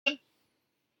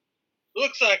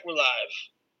Looks like we're live.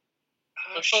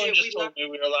 My phone just told me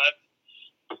we were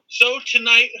live. So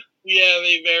tonight we have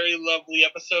a very lovely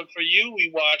episode for you. We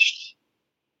watched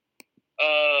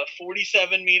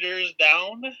 47 Meters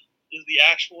Down is the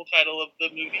actual title of the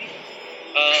movie.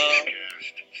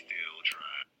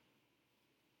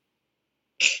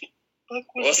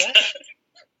 Fuck was that?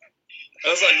 That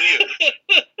was on mute.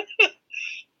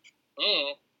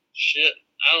 Oh, shit.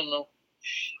 I don't know.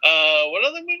 What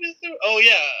other movies do? Oh,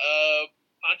 yeah.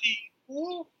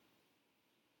 Pontypool.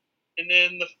 And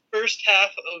then the first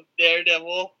half of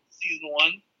Daredevil Season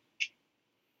 1.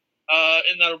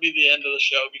 And that'll be the end of the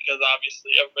show because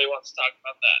obviously everybody wants to talk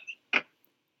about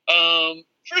that.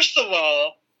 First of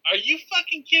all, are you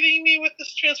fucking kidding me with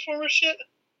this Transformer shit?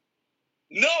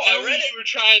 No, I read it. You were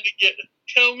trying to get.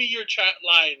 Tell me you're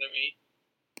lying to me.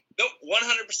 Nope,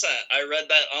 100%. I read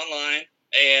that online,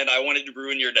 and I wanted to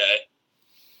ruin your day.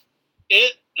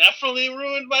 It definitely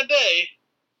ruined my day.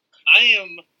 I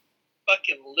am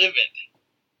fucking livid.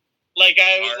 Like,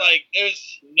 I was like,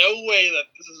 there's no way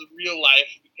that this is real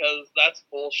life because that's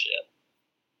bullshit.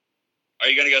 Are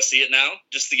you going to go see it now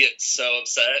just to get so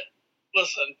upset?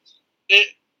 Listen,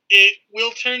 it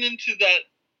will turn into that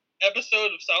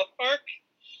episode of South Park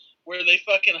where they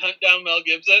fucking hunt down Mel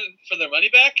Gibson for their money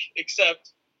back,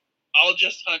 except I'll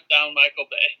just hunt down Michael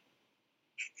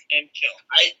Bay and kill.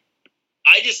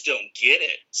 I just don't get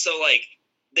it. So, like,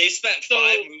 they spent 5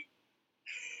 movies.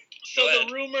 So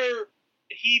the rumor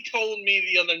he told me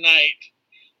the other night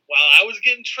while I was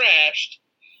getting trashed,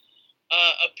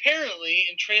 apparently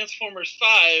in Transformers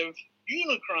 5,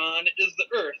 Unicron is the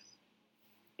Earth,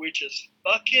 which is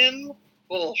fucking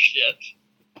bullshit.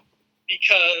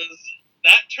 Because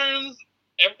that turns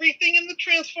everything in the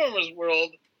Transformers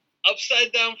world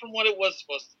upside down from what it was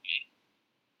supposed to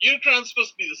be. Unicron's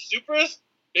supposed to be the superest,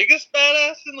 biggest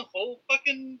badass in the whole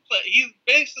fucking planet. He's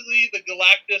basically the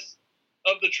Galactus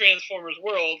of the Transformers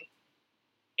world,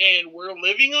 and we're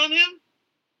living on him,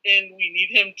 and we need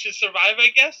him to survive, I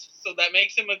guess, so that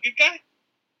makes him a good guy.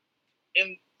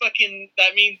 And fucking,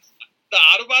 that means the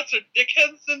Autobots are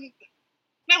dickheads, and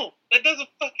no, that doesn't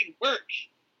fucking work.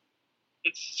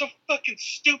 It's so fucking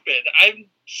stupid. I'm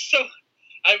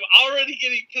already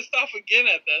getting pissed off again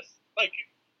at this. Like,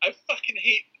 I fucking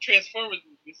hate Transformers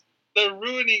movies. They're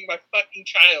ruining my fucking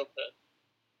childhood.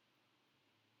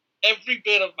 Every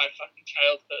bit of my fucking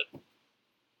childhood.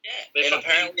 Yeah, and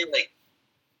apparently, like,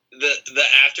 the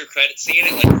after credit scene,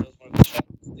 it, like, shows one of the shots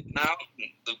sticking out.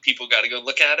 The people got to go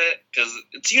look at it, because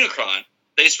it's Unicron.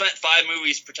 They spent 5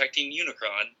 movies protecting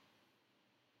Unicron.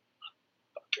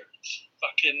 Fuckers.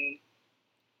 Fucking...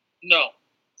 No.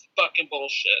 It's fucking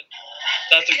bullshit.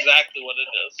 That's exactly what it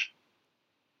is.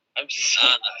 I'm so...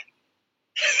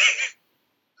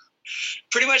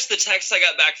 Pretty much the text I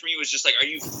got back from you was just like, are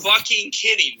you fucking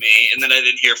kidding me? And then I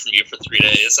didn't hear from you for 3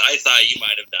 days. I thought you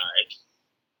might have died.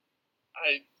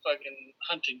 I fucking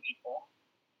hunting people.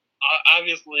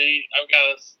 Obviously, I've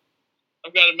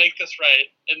got to make this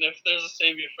right. And if there's a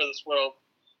savior for this world,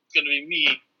 it's going to be me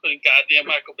putting goddamn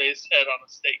Michael Bay's head on a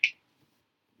stake.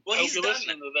 Well, I hope you're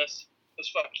listening to this.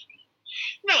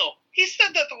 No, he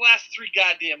said that the last 3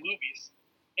 goddamn movies.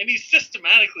 And he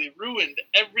systematically ruined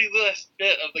every last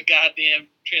bit of the goddamn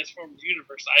Transformers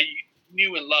universe I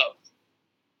knew and loved.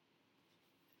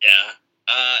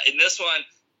 Yeah. In this one,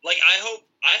 like, I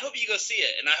hope you go see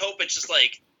it, and I hope it's just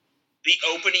like the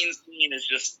opening scene is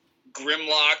just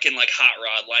Grimlock and like Hot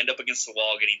Rod lined up against the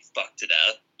wall getting fucked to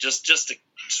death, just to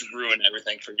ruin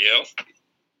everything for you.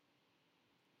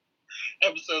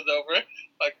 Episode's over.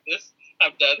 Fuck this.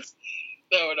 I'm done.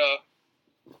 No.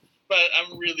 But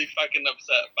I'm really fucking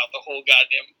upset about the whole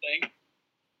goddamn thing.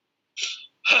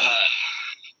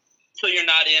 So you're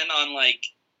not in on, like,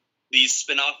 these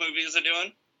spin-off movies they're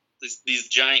doing? These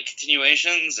giant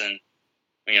continuations, and,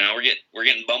 you know, we're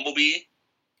getting Bumblebee?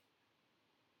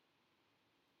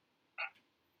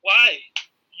 Why?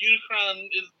 Unicron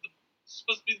is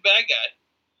supposed to be the bad guy.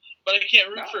 But I can't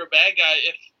root for a bad guy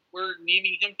if we're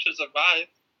needing him to survive.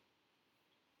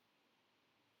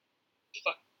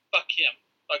 Fuck him.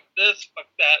 Fuck this,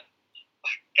 fuck that,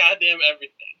 fuck goddamn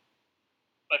everything.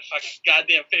 My fucking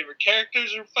goddamn favorite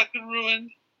characters are fucking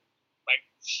ruined. Like,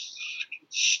 fucking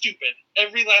stupid.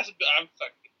 Every last bit, I'm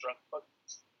fucking drunk. Fuck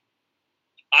this.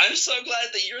 I'm so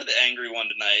glad that you're the angry one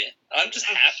tonight. I'm just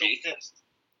happy. So pissed.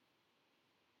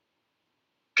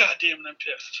 Goddamn it, I'm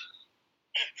pissed.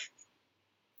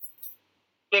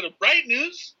 But a bright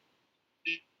news,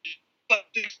 did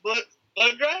you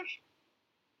blood drive?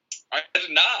 I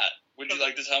did not. Would you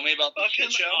like to tell me about the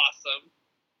shit show? Awesome.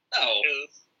 No. It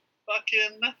was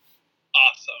fucking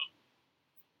awesome.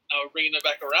 Now we're bringing it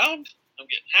back around. I'm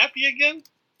getting happy again.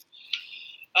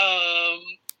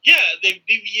 Yeah, they've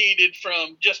deviated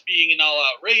from just being an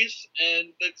all-out race,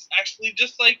 and it's actually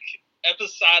just like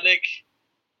episodic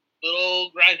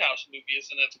little grindhouse movies,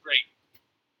 and it's great.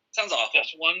 Sounds awful.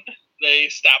 This one, they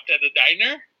stopped at a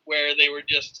diner where they were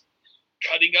just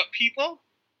cutting up people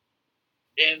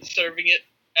and serving it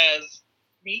as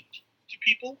meat to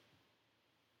people.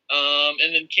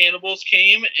 And then cannibals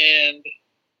came and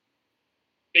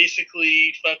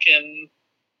basically fucking,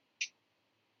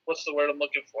 what's the word I'm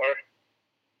looking for?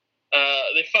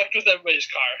 They fucked with everybody's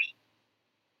cars.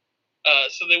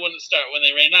 So they wouldn't start when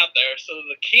they ran out there. So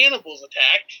the cannibals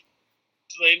attacked.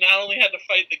 So they not only had to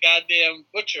fight the goddamn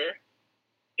butcher,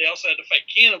 they also had to fight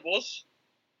cannibals.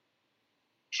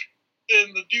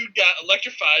 And the dude got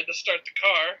electrified to start the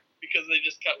car because they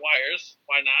just cut wires.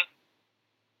 Why not?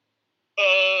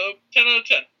 10 out of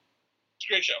 10. It's a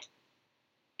great show.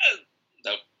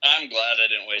 Nope. I'm glad I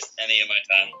didn't waste any of my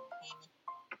time.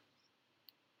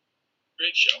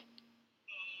 Great show.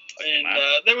 And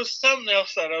there was something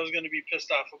else that I was going to be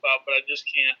pissed off about, but I just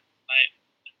can't. I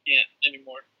can't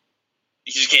anymore.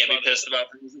 You just can't be pissed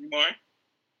about things anymore?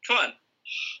 Come on.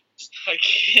 I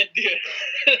can't do it.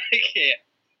 I can't.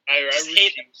 I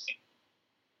refuse.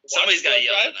 Somebody's got to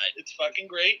yell tonight. It's fucking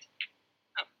great.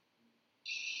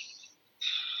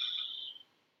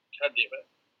 God damn it.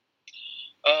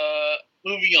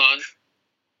 Moving on.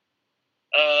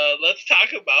 Let's talk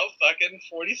about fucking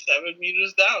 47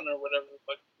 Meters Down, or whatever the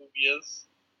fuck the movie is.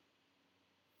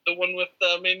 The one with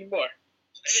Mandy Moore.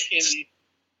 Candy.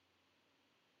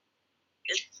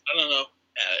 I don't know.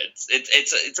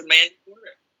 It's a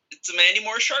Mandy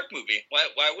Moore shark movie.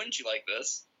 Why wouldn't you like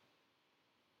this?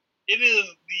 It is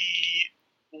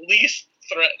the least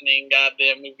threatening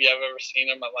goddamn movie I've ever seen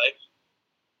in my life.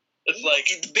 It's like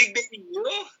the Big Baby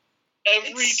Euro.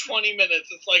 Every 20 minutes,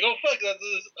 it's like, oh fuck, that's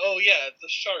this. Oh yeah, it's a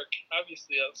shark.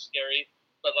 Obviously, that's scary,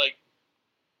 but like,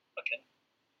 fucking.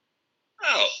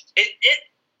 Oh,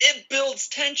 it builds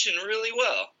tension really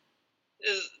well.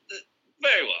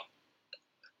 Very well.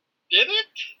 Did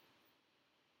it?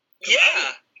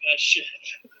 Yeah. That shit.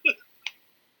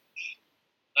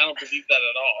 I don't believe that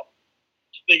at all.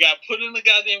 They got put in the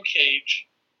goddamn cage.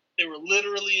 They were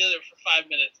literally in it for 5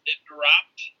 minutes. It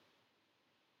dropped.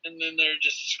 And then they're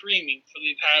just screaming for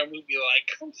the entire movie, like,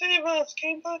 "Come save us!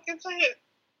 Come fucking save it!"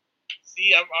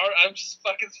 See, I'm just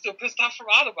fucking still pissed off from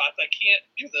Autobots. I can't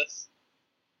do this.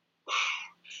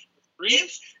 Breathe.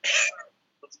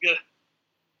 That's good.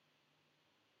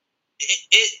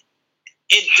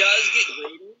 It does get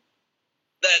grating.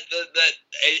 That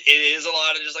it is a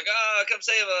lot of just like, oh, come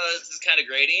save us. This is kind of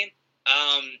grating.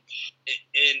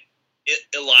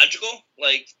 Illogical.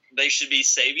 Like, they should be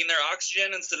saving their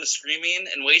oxygen instead of screaming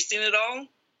and wasting it all.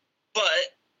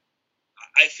 But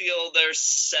I feel they're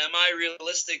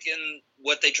semi-realistic in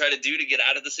what they try to do to get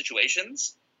out of the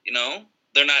situations. You know?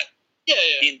 They're not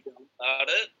being dumb about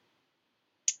it.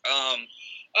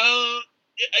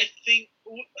 I think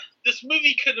this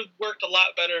movie could have worked a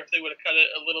lot better if they would have cut it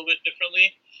a little bit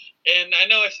differently. And I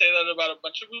know I say that about a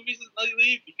bunch of movies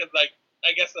lately because, like,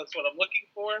 I guess that's what I'm looking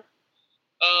for.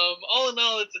 All in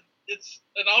all, it's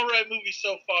an alright movie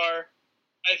so far.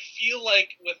 I feel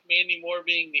like with Mandy Moore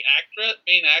being the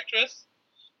main actress,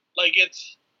 like,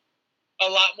 it's a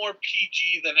lot more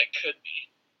PG than it could be.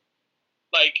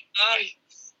 Like,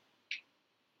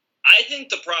 I think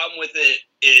the problem with it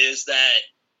is that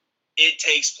it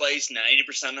takes place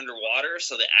 90% underwater,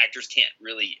 so the actors can't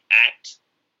really act.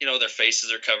 You know, their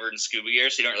faces are covered in scuba gear,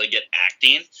 so you don't really get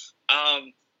acting.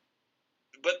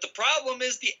 But the problem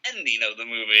is the ending of the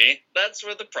movie. That's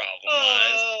where the problem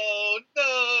lies. Oh,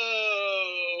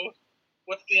 no!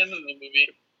 What's the end of the movie?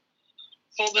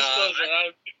 Full disclosure,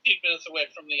 I'm 15 minutes away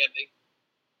from the ending.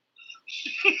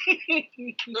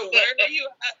 So where are you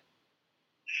at?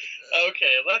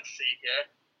 Okay, let's see here.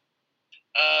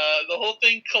 The whole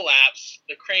thing collapsed.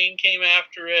 The crane came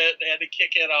after it. They had to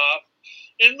kick it off.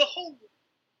 And the whole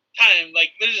time,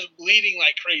 like, they're just bleeding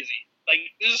like crazy. Like,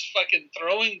 they're just fucking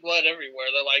throwing blood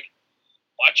everywhere. They're like,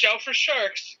 watch out for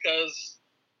sharks, because,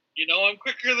 you know, I'm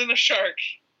quicker than a shark.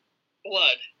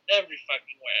 Blood every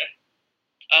fucking where.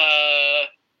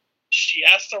 She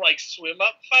has to, like, swim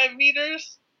up 5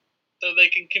 meters so they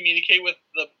can communicate with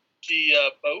the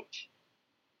boat.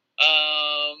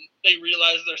 They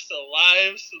realize they're still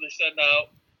alive, so they send out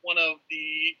one of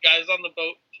the guys on the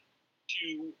boat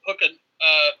to hook a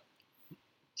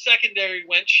secondary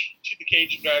winch to the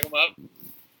cage and drag him up.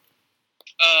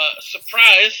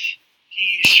 Surprise,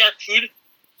 he's shark food.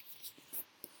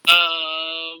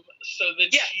 So then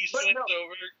she swims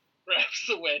over, grabs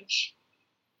the winch.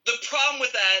 The problem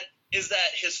with that is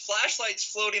that his flashlight's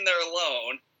floating there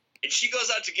alone, And she goes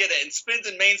out to get it and spins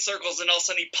in main circles, and all of a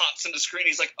sudden he pops into screen.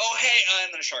 He's like, "Oh hey!"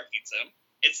 And then a shark eats him.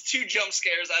 It's 2 jump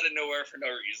scares out of nowhere for no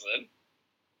reason.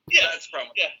 Yeah, that's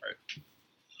probably yeah. part.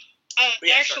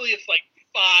 Actually, it's like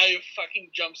 5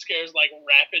 fucking jump scares, like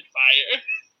rapid fire.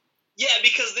 Yeah,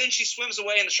 because then she swims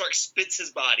away and the shark spits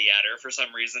his body at her for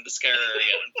some reason to scare her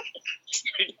again. It's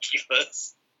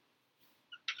ridiculous.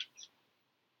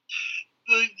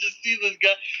 Just see this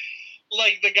guy,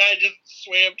 like the guy just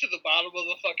swam to the bottom of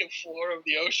the fucking floor of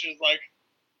the ocean. Like,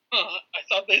 I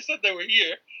thought they said they were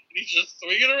here, and he's just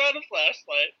swinging around a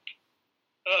flashlight.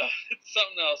 It's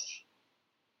something else.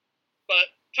 But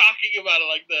talking about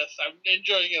it like this, I'm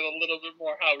enjoying it a little bit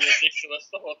more. How ridiculous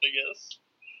the whole thing is.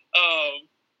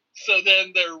 So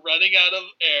then they're running out of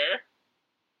air.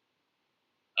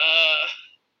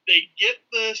 They get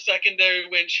the secondary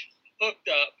winch hooked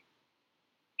up.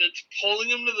 That's pulling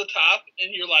them to the top,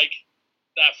 and you're like,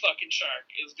 that fucking shark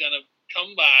is gonna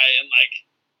come by and like,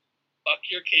 fuck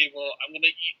your cable. I'm gonna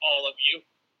eat all of you.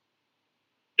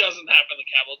 Doesn't happen. The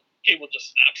cable just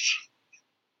snaps,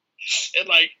 and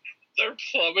like they're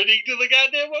plummeting to the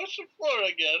goddamn ocean floor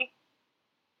again.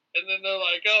 And then they're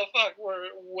like, oh, fuck,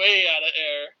 we're way out of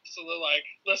air. So they're like,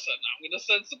 listen, I'm going to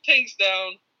send some tanks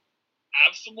down,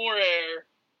 have some more air.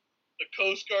 The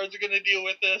Coast Guards are going to deal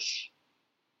with this.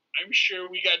 I'm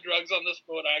sure we got drugs on this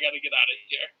boat. I got to get out of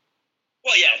here.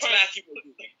 Well, yeah, it's Matthew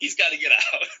McConaughey. He's got to get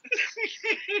out.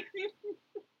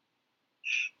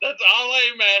 That's all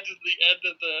I imagine the end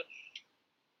of the,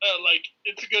 like,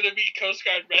 it's going to be Coast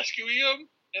Guard rescuing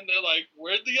him. And they're like,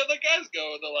 where'd the other guys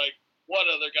go? And they're like, what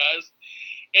other guys?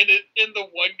 And the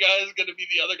one guy is going to be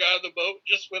the other guy on the boat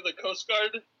just with a Coast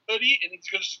Guard hoodie, and he's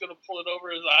just going to pull it over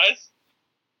his eyes.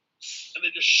 And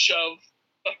they just shove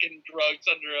fucking drugs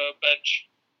under a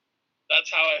bench. That's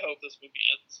how I hope this movie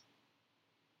ends.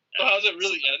 So how's it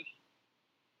really end?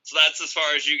 So that's as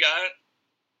far as you got?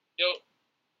 Yo.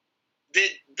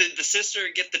 Did the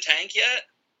sister get the tank yet?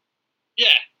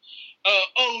 Yeah.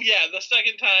 The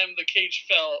second time the cage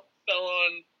fell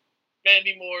on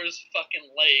Mandy Moore's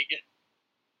fucking leg.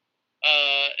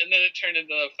 And then it turned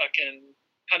into a fucking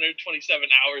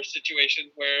 127-hour situation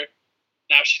where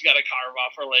now she's got to carve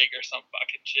off her leg or some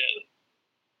fucking shit.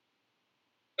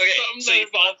 Okay, something that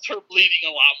involves her bleeding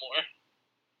a lot more.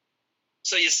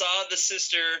 So you saw the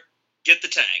sister get the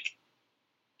tank.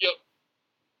 Yep.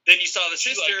 Then you saw the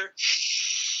sister. Like,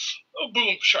 oh,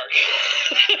 boom, shark.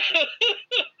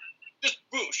 Just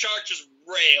boom, shark just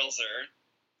rails her.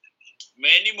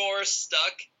 Mandy Moore is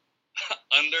stuck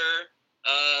under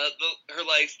her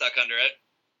leg stuck under it.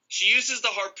 She uses the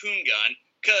harpoon gun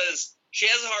because she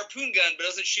has a harpoon gun but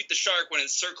doesn't shoot the shark when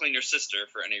it's circling her sister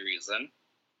for any reason.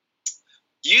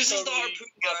 Uses the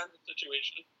harpoon gun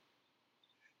situation.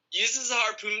 Uses the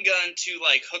harpoon gun to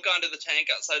like hook onto the tank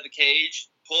outside the cage,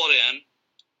 pull it in,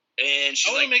 and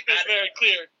she's I want to make that very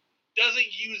clear.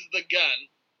 Doesn't use the gun.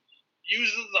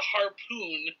 Uses the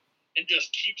harpoon and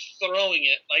just keeps throwing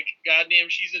it like goddamn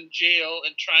she's in jail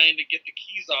and trying to get the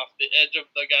keys off the edge of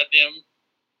the goddamn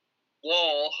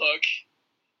wall hook.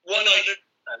 100%.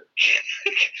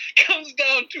 Comes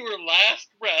down to her last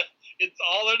breath. It's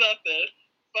all or nothing.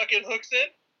 Fucking hooks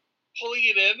it, pulling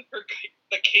it in.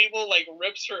 The cable like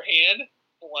rips her hand,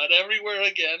 blood everywhere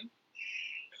again,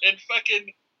 and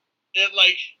fucking it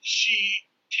like she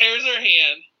tears her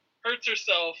hand, hurts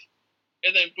herself,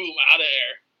 and then boom, out of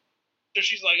air. So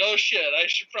she's like, oh shit, I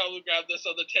should probably grab this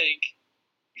other tank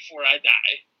before I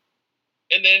die.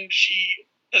 And then she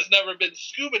has never been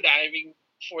scuba diving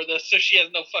for this, so she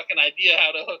has no fucking idea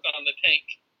how to hook on the tank.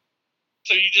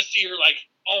 So you just see her like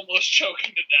almost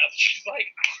choking to death. She's like,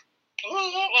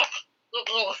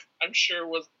 I'm sure it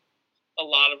was a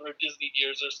lot of her Disney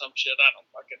years or some shit. I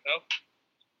don't fucking know.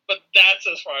 But that's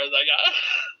as far as I got.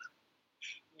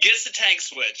 Gets the tank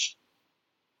switch.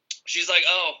 She's like,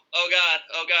 oh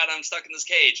God, I'm stuck in this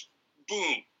cage.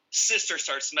 Boom. Sister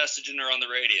starts messaging her on the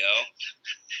radio.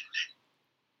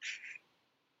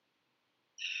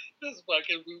 This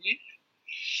fucking movie.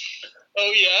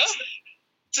 Oh, yeah?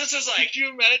 Sister's like... Could you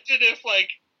imagine if, like,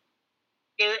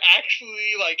 they're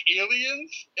actually, like,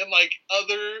 aliens and, like,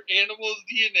 other animals'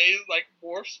 DNAs, like,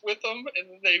 morphs with them and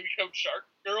then they become shark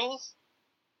girls?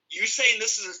 You saying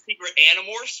this is a secret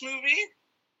Animorphs movie?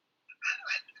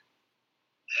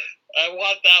 I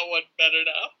want that one better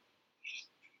now.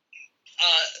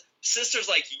 Sister's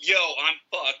like, yo, I'm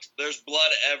fucked. There's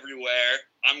blood everywhere.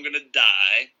 I'm gonna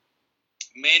die.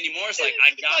 Mandy Moore's like,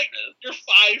 I got like, this. You're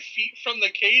 5 feet from the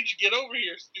cage. Get over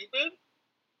here, stupid.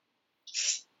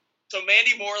 So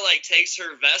Mandy Moore, like, takes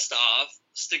her vest off,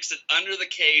 sticks it under the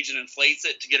cage, and inflates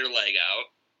it to get her leg out.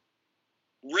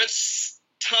 Rips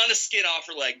ton of skin off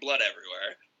her leg, blood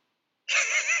everywhere.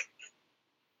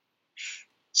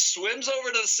 swims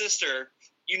over to the sister.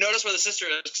 You notice where the sister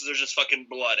is because there's just fucking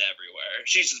blood everywhere.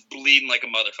 She's just bleeding like a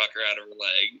motherfucker out of her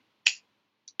leg.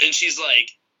 And she's like,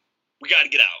 we got to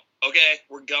get out. Okay,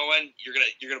 we're going. You're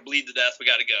gonna bleed to death. We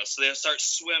got to go. So they start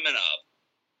swimming up.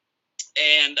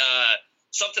 And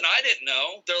something I didn't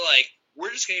know, they're like,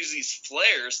 we're just going to use these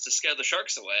flares to scare the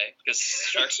sharks away. Because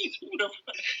sharks...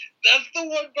 That's the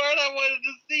one part I wanted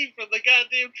to see from the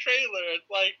goddamn trailer. It's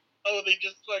like, oh, they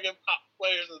just fucking pop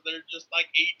flares and there's just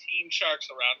like 18 sharks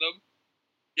around them.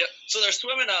 Yep. So they're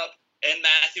swimming up, and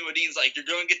Matthew Modine's like, you're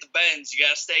going to get the bends. You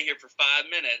got to stay here for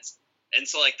 5 minutes. And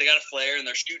so, like, they got a flare, and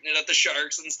they're shooting it at the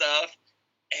sharks and stuff.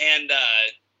 And,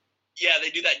 yeah,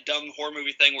 they do that dumb horror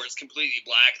movie thing where it's completely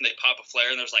black, and they pop a flare,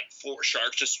 and there's, like, 4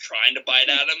 sharks just trying to bite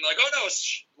at them. They're like, oh, no, it's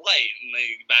light. And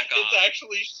they back off.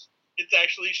 It's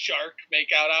actually shark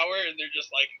makeout hour, and they're just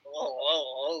like,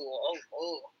 oh.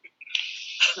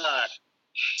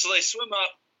 So they swim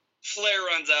up, flare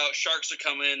runs out, sharks are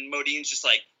coming, Modine's just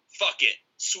like, fuck it,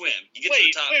 swim. You get to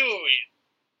the top.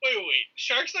 Wait.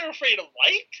 Sharks are afraid of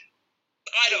light?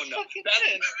 I don't know.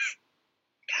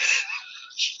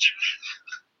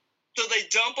 So they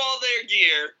dump all their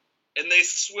gear, and they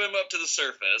swim up to the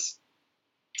surface,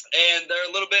 and they're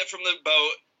a little bit from the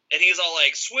boat, and he's all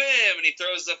like, swim, and he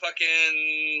throws the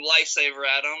fucking lifesaver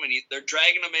at him, and they're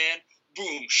dragging him in.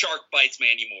 Boom, shark bites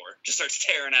Mandy Moore. Just starts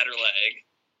tearing at her leg.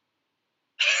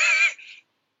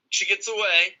 She gets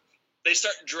away. They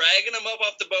start dragging him up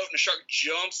off the boat, and the shark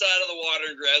jumps out of the water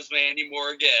and grabs Mandy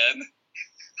Moore again.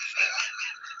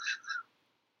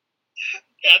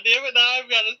 God damn it, now I've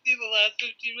got to see the last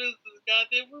 15 minutes of the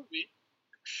goddamn movie.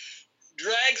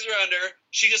 Drags her under.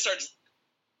 She just starts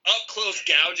up close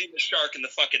gouging the shark in the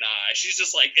fucking eye. She's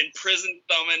just like in prison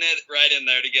thumbing it right in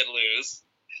there to get loose.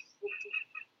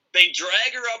 They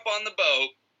drag her up on the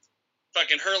boat.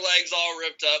 Fucking her legs all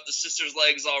ripped up. The sister's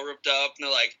legs all ripped up. And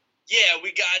they're like, yeah,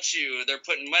 we got you. They're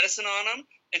putting medicine on them.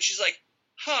 And she's like,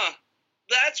 huh,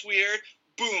 that's weird.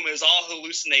 Boom, it was all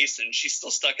hallucination. She's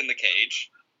still stuck in the cage.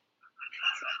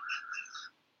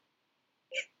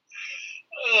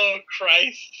 Oh,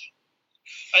 Christ.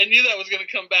 I knew that was going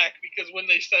to come back because when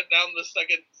they set down the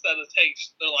second set of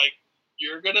tanks, they're like,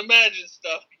 you're going to imagine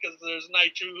stuff because there's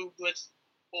Nitro Blitz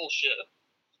bullshit.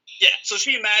 Yeah, so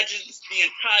she imagines the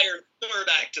entire third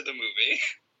act of the movie.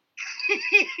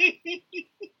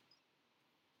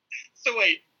 So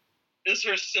wait, is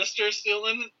her sister still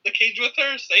in the cage with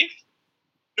her, safe?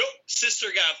 Nope, sister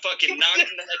got fucking knocked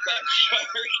in the head by a shark.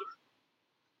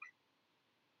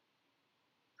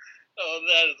 Oh,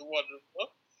 that is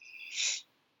wonderful.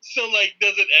 So, like,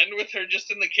 does it end with her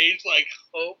just in the cage, like,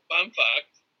 oh, I'm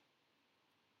fucked?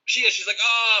 She's like,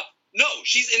 no,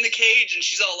 she's in the cage, and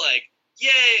she's all like,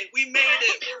 yay, we made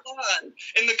it, we're on.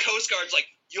 And the Coast Guard's like,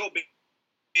 yo,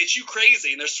 bitch, you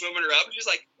crazy? And they're swimming her up, and she's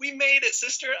like, we made it,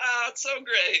 sister, it's so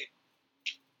great.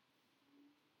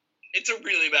 It's a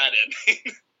really bad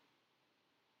ending.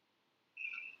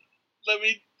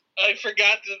 I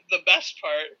forgot the best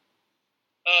part.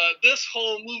 This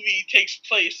whole movie takes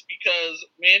place because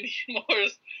Mandy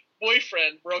Moore's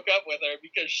boyfriend broke up with her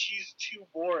because she's too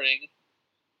boring.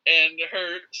 And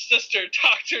her sister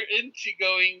talked her into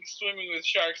going swimming with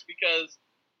sharks because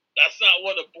that's not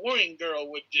what a boring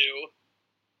girl would do.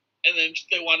 And then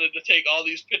they wanted to take all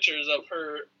these pictures of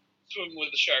her swimming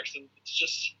with the sharks, and it's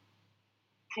just...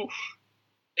 Whew.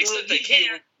 Except they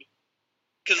can't,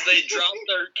 because they drop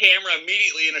their camera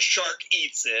immediately and a shark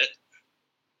eats it.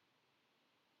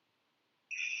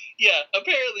 Yeah,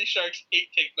 apparently sharks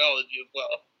ate technology as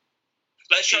well.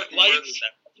 That shark murdered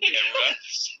that camera.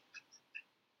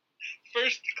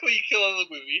 First clean kill of the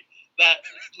movie, that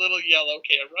little yellow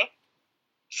camera.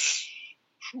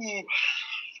 Whew.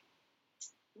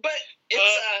 But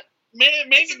it's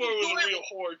Mandy Moore was a real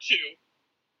whore too.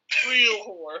 Real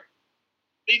whore.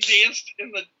 They danced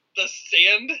in the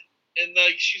sand, and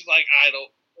like she's like, I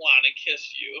don't want to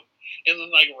kiss you, and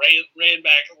then like ran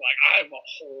back and like, I'm a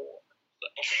whore.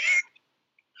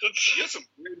 So, you have some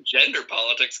weird gender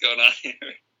politics going on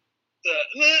here.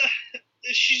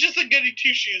 She's just a goody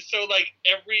two shoes. So like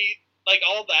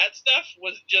all that stuff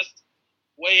was just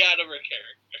way out of her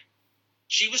character.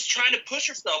 She was trying to push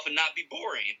herself and not be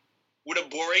boring. Would a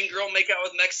boring girl make out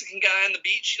with a Mexican guy on the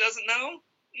beach she doesn't know?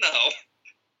 No.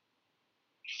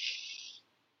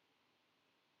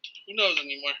 Who knows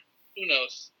anymore? Who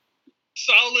knows?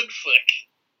 Solid flick.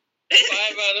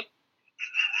 5 out of...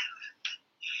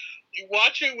 You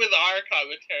watch it with our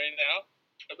commentary now.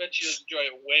 I bet you enjoy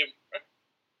it way more.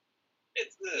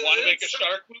 Want to make a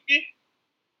shark movie?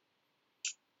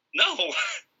 No.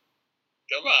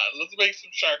 Come on, let's make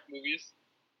some shark movies.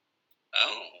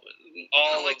 Oh,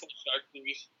 All like some shark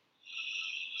movies.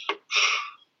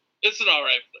 It's an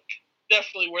alright flick.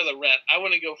 Definitely worth a rent. I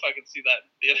want to go fucking see that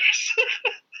in theaters.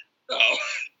 Oh.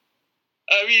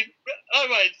 I mean, I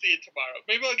might see it tomorrow.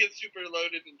 Maybe I'll get super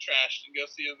loaded and trashed and go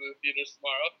see it in the theaters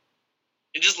tomorrow.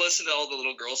 And just listen to all the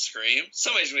little girls scream.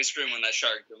 Somebody's going to scream when that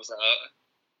shark comes out.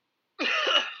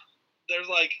 There's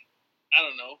like, I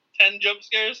don't know, 10 jump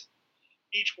scares.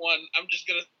 Each one, I'm just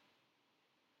going to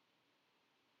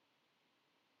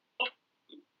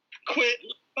quit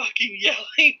fucking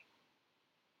yelling.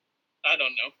 I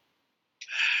don't know.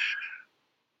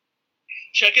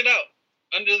 Check it out.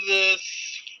 Under the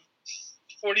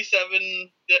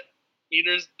 47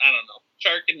 meters, I don't know.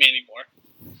 Shark and Manny Moore.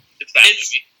 It's that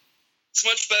movie. It's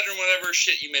much better than whatever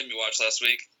shit you made me watch last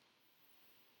week.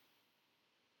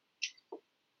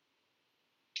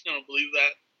 I don't believe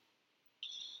that.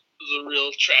 It was a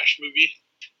real trash movie.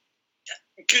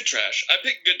 Good trash. I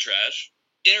picked good trash.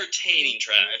 Entertaining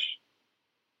trash.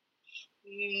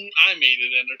 I made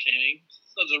it entertaining.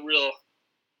 It was a real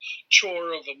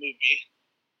chore of a movie.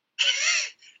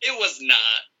 It was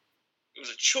not. It was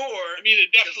a chore. I mean,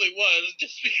 it definitely was,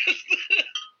 just because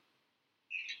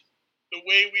the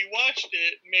way we watched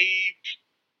it made...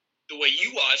 The way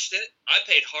you watched it, I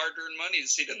paid hard-earned money to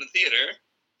see it in the theater.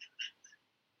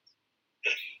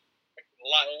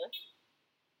 Liar.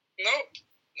 Nope.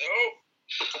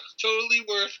 Totally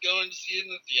worth going to see it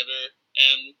in the theater,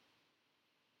 and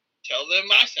tell them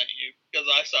I sent you, because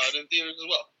I saw it in theaters as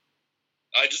well.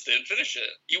 I just didn't finish it.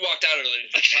 You walked out early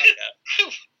to the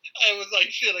podcast. I was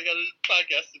like, shit, I got a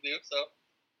podcast to do, so.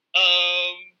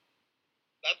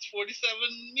 That's 47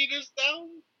 meters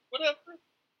down? Whatever.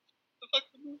 The fuck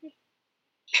the movie?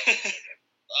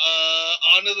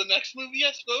 On to the next movie,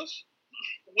 I suppose.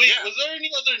 Wait, yeah. Was there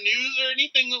any other news or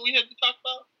anything that we had to talk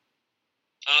about?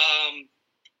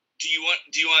 Do you want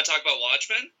to talk about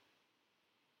Watchmen?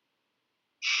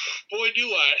 Boy, do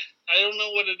I. I don't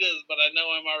know what it is, but I know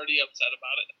I'm already upset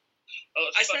about it. Oh,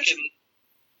 it's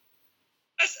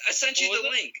I sent you the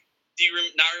link. Do you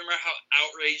not remember how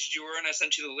outraged you were when I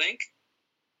sent you the link?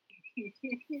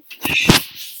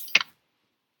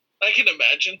 I can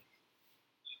imagine.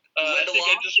 I think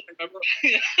I just remember.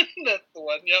 That's the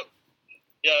one. Yep.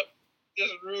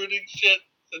 Just ruining shit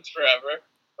since forever.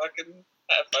 That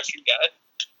fucking guy.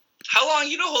 How long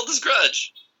you don't hold this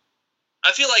grudge?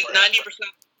 I feel like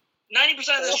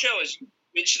 90% of the show is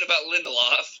bitching about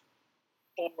Lindelof.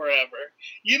 Forever.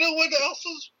 You know what else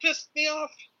has pissed me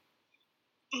off?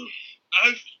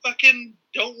 I fucking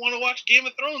don't want to watch Game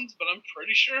of Thrones, but I'm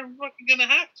pretty sure I'm fucking gonna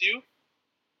have to.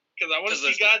 Because I want to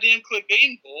see goddamn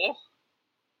Clegane Bowl.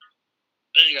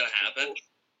 That ain't gonna happen.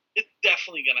 It's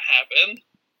definitely gonna happen.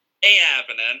 Ain't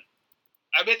happening.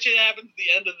 I bet you it happens at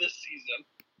the end of this season.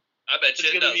 I bet you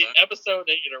it doesn't. It's gonna be episode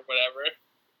 8 or whatever.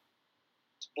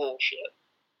 It's bullshit.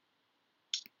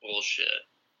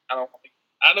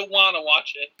 I don't want to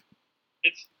watch it.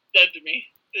 It's dead to me.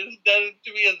 It's dead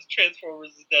to me as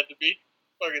Transformers is dead to me.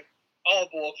 Fucking all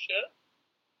bullshit.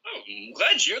 Oh, I'm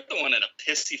glad you're the one in a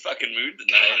pissy fucking mood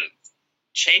tonight.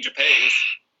 Change of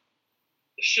pace.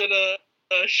 Shoulda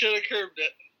curbed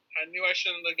it. I knew I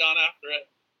shouldn't have gone after it.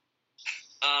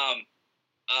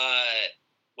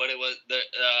 What it was,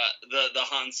 the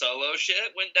Han Solo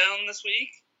shit went down this week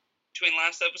between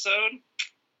last episode.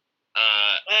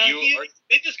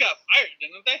 They just got fired,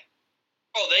 didn't they?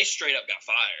 Oh, they straight up got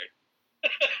fired.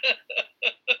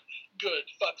 Good.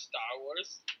 Fuck Star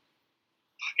Wars.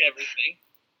 Fuck everything.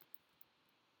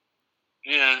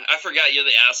 Yeah, I forgot you're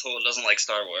the asshole who doesn't like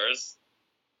Star Wars.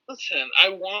 Listen, I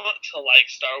want to like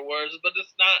Star Wars, but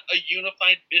it's not a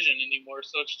unified vision anymore,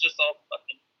 so it's just all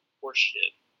fucking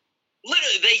horseshit.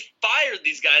 Literally, they fired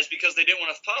these guys because they didn't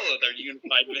want to follow their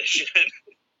unified vision.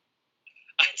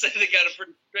 I'd say they got a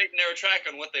pretty straight and narrow track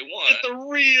on what they want. It's a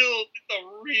real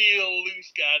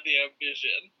loose goddamn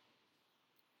vision.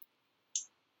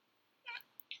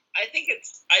 I think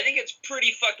it's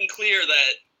pretty fucking clear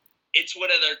that it's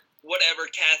whatever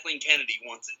Kathleen Kennedy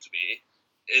wants it to be.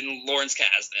 And Lawrence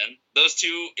Kasdan. Those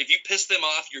two, if you piss them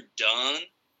off, you're done.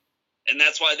 And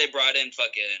that's why they brought in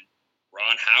fucking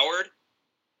Ron Howard.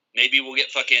 Maybe we'll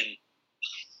get fucking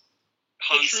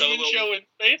Han Solo. The Truman Show in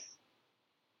space?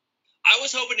 I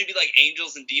was hoping to be like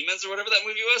Angels and Demons or whatever that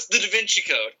movie was. The Da Vinci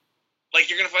Code. Like,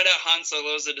 you're going to find out Han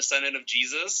Solo is a descendant of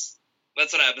Jesus.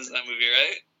 That's what happens in that movie,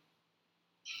 right?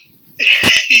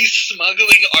 He's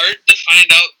smuggling art to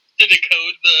find out, to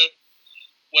decode the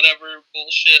whatever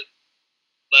bullshit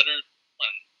letter.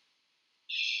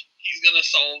 He's going to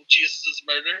solve Jesus'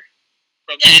 murder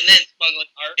from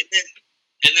smuggling art.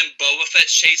 And then Boba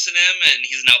Fett's chasing him, and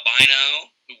he's an albino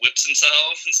who whips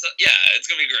himself and stuff. Yeah, it's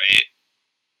going to be great.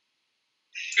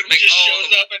 It's going to make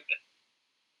shows up and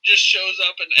just shows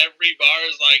up in every bar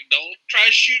is like, don't try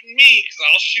shooting me, because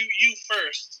I'll shoot you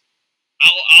first.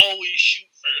 I'll always shoot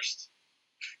first.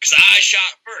 Because I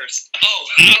shot first. Oh,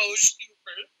 I always shoot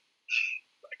first.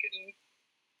 Fucking,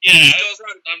 yeah. He just goes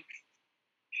around,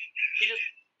 he just,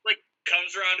 like,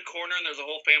 comes around a corner and there's a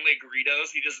whole family of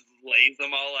Greedos. He just lays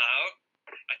them all out.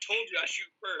 I told you I shoot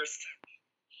first.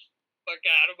 Fuck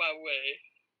out of my way.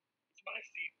 It's my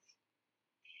seats.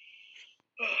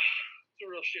 It's a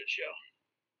real shit show.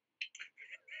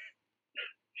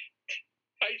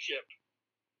 Tight ship.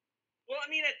 Well, I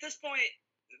mean, at this point,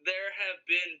 there have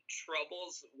been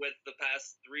troubles with the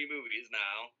past 3 movies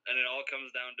now, and it all comes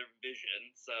down to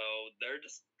vision. So they're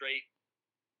just straight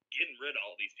getting rid of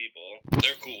all these people.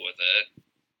 They're cool with it.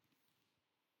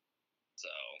 So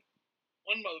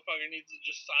one motherfucker needs to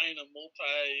just sign a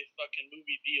multi-fucking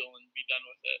movie deal and be done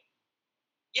with it.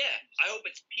 Yeah, I hope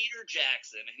it's Peter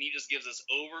Jackson, and he just gives us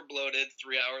over-bloated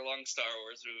 3-hour-long Star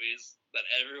Wars movies that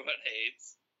everyone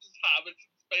hates. Just Hobbits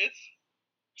in space.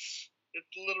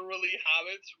 It's literally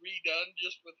Hobbits redone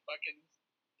just with fucking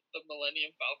the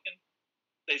Millennium Falcon.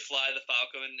 They fly the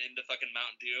Falcon into fucking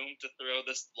Mount Doom to throw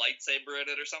this lightsaber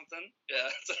at it or something. Yeah,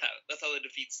 that's how they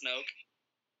defeat Snoke.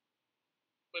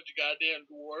 Bunch of goddamn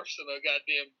dwarfs and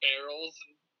goddamn barrels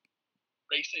and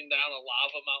racing down a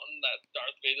lava mountain at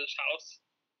Darth Vader's house.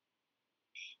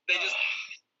 They just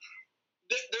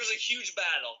there's a huge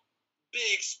battle,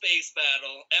 big space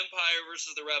battle, Empire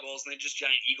versus the Rebels, and then just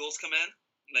giant eagles come in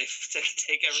and they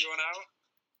take everyone out.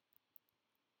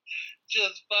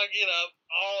 Just fucking up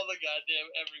all the goddamn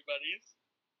everybody's.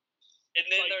 And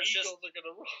then like there's eagles are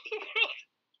gonna rule the world.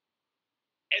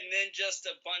 And then just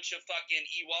a bunch of fucking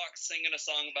Ewoks singing a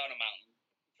song about a mountain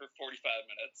for 45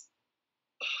 minutes.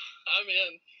 I'm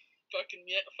in. Fucking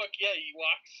yeah, fuck yeah,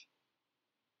 Ewoks.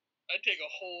 I'd take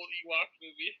a whole Ewok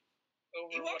movie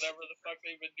over Ewoks? Whatever the fuck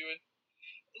they've been doing.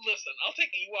 Listen, I'll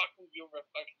take an Ewok movie over a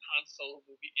fucking Han Solo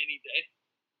movie any day.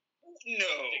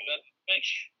 No.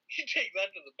 You take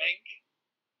that to the bank.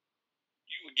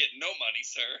 You would get no money,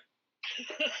 sir.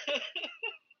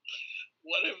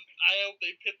 What if I hope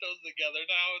they pit those together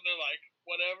now and they're like,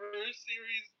 whatever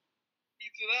series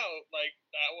beats it out, like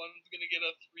that one's gonna get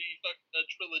a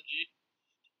trilogy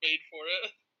made for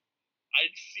it.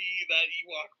 I'd see that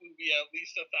Ewok movie at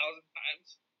least 1,000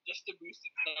 times just to boost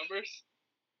its numbers.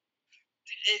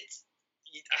 It's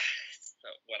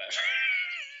whatever.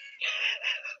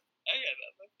 I got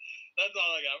nothing. That's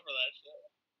all I got for that shit.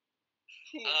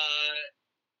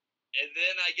 And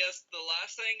then I guess the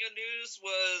last thing of news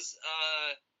was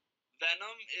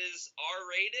Venom is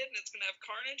R-rated and it's gonna have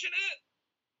Carnage in it.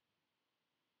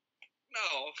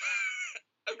 No,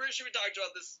 I'm pretty sure we talked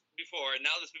about this before, and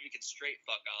now this movie can straight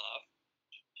fuck off.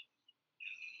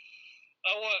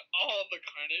 I want all of the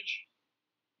Carnage.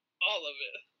 All of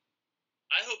it.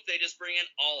 I hope they just bring in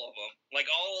all of them. Like,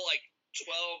 all,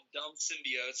 12 dumb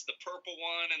symbiotes. The purple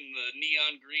one and the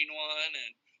neon green one.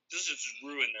 And just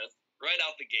ruin this. Right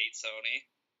out the gate, Sony.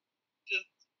 Just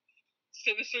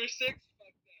Sinister 6?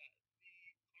 Fuck that.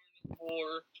 The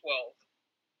Carnivore 12.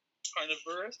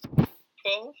 Carnivorous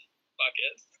 12? Fuck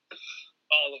it.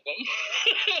 All of them.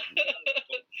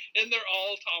 And they're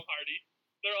all Tom Hardy.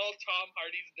 They're all Tom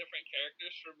Hardy's different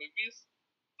characters for movies.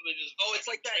 So they just it's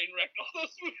like that. Train wreck all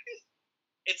those movies.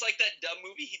 It's like that dumb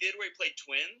movie he did where he played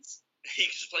twins. He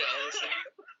could just play all those things.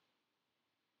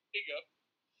 Bingo.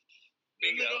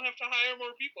 Then they don't have to hire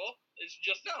more people. It's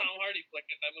just a Tom Hardy flick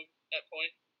at that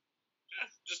point. Yeah,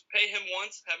 just pay him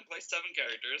once, have him play 7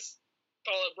 characters.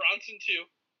 Call it Bronson 2.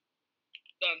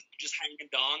 Done. Just hanging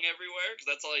dong everywhere, because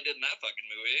that's all he did in that fucking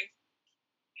movie.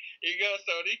 Here you go,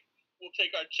 Sony. We'll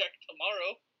take our check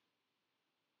tomorrow.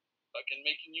 Fucking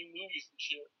making you movies and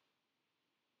shit.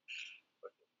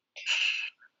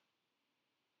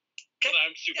 But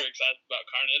I'm super excited about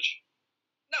Carnage.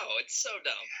 No, it's so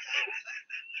dumb.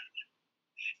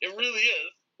 It really is.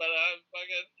 But I'm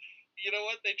fucking... You know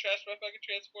what? They trashed my fucking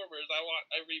Transformers. I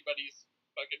want everybody's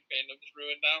fucking fandoms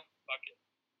ruined now. Fuck it.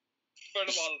 Burn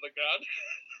them all to the ground.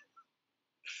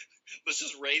 Let's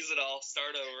just raise it all.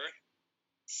 Start over.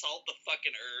 Salt the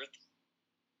fucking earth.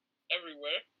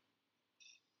 Everywhere.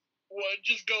 What?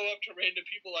 Just go up to random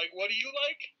people like, what do you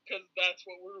like? Because that's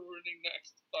what we're ruining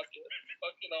next. Fuck it.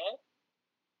 Fuck it all.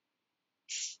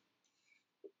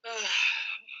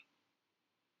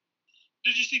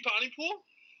 Did you see Pontypool?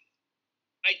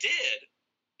 I did.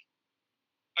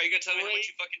 Are you gonna tell me how much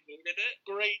you fucking hated it?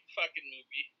 Great fucking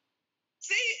movie.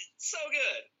 See? So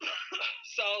good.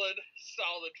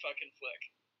 solid fucking flick.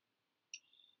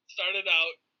 Started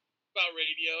out about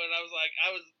radio, and I was like,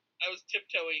 I was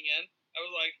tiptoeing in. I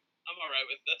was like, I'm alright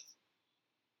with this.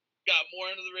 got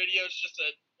more into the radio. It's just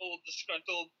an old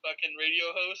disgruntled fucking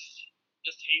radio host.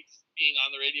 Just hates being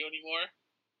on the radio anymore.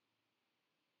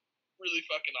 Really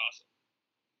fucking awesome.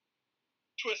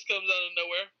 Twist comes out of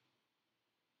nowhere.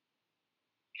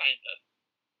 Kinda.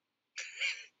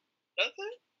 That's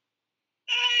it.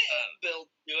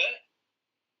 Build to it.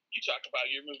 You talk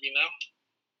about your movie now.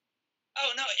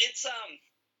 Oh no, it's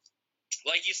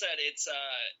like you said, it's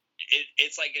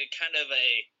like a kind of a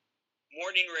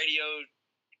morning radio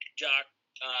jock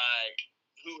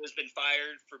who has been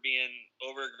fired for being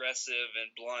over aggressive and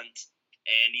blunt,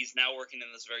 and he's now working in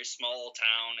this very small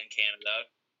town in Canada.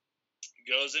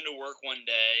 Goes into work one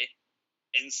day,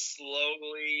 and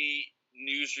slowly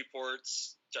news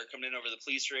reports start coming in over the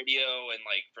police radio and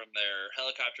like from their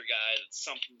helicopter guy that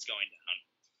something's going down.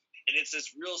 And it's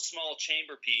this real small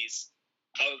chamber piece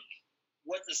of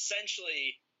what's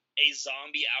essentially a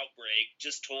zombie outbreak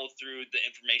just told through the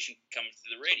information coming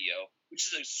through the radio, which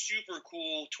is a super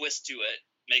cool twist to it.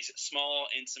 Makes it small,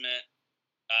 intimate,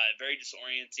 very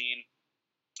disorienting.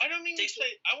 I don't even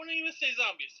I wouldn't even say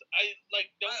zombies. I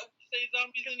don't say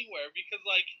zombies anywhere because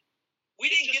we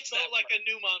didn't get to that like a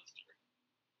new monster.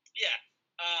 Yeah.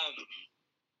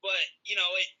 But you know,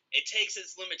 it takes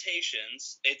its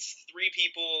limitations. It's 3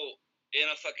 people in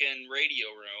a fucking radio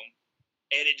room,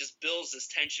 and it just builds this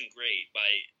tension great by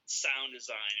sound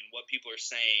design and what people are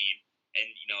saying, and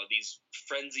you know, these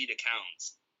frenzied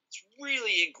accounts. It's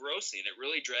really engrossing. It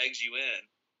really drags you in.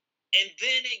 And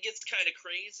then it gets kind of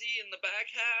crazy in the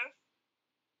back half,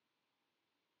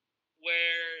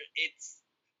 where it's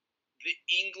the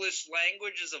English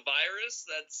language is a virus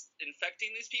that's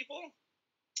infecting these people,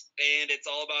 and it's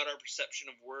all about our perception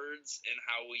of words and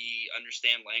how we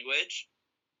understand language.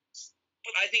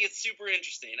 But I think it's super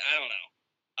interesting. I don't know.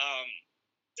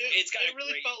 It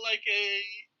really felt like it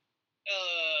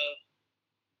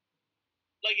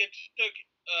took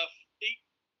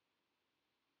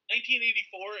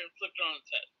 1984 and flipped it on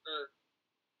its head, or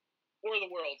War of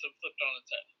the Worlds and flipped it on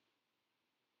its head.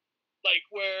 Like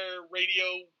where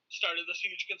radio started this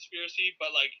huge conspiracy,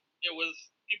 but like it was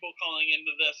people calling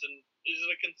into this, and is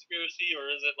it a conspiracy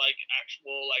or is it like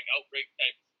actual like outbreak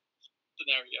type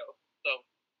scenario? So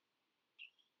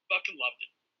fucking loved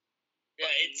it.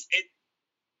 Yeah,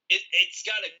 it's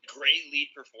got a great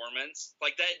lead performance.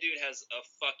 Like that dude has a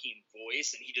fucking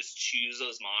voice, and he just chews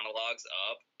those monologues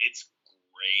up. It's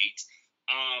great.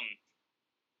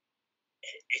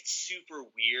 It's super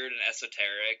weird and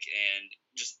esoteric and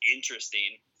just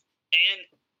interesting. And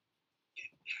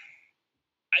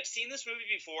I've seen this movie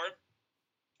before.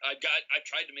 I've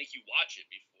tried to make you watch it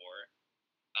before.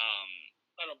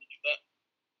 I don't believe that.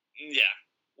 Yeah,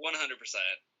 100%.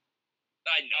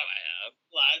 I know I have.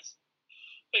 Lies.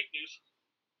 Fake news.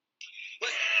 But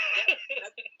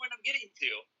that's the point I'm getting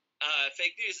to.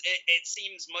 Fake news. It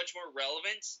seems much more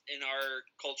relevant in our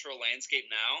cultural landscape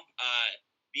now.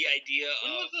 The idea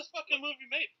when was this fucking movie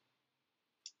made?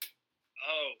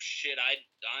 Oh shit! I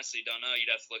honestly don't know. You'd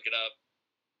have to look it up.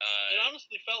 It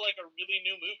honestly felt like a really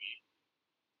new movie.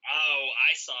 Oh,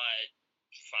 I saw it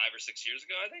 5 or 6 years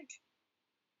ago, I think.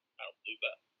 I don't believe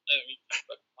that. I mean,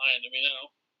 lying to me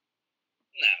now.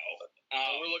 No.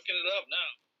 We're looking it up now.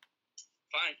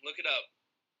 Fine, look it up.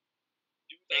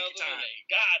 2008.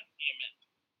 God damn it.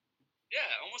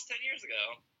 Yeah, almost 10 years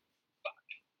ago.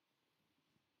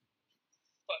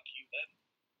 Fuck you, then.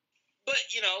 But,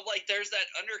 you know, like, there's that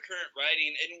undercurrent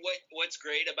writing, and what's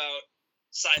great about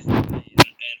sci-fi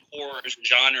and horror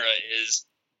genre is,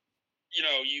 you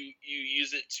know, you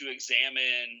use it to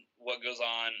examine what goes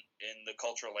on in the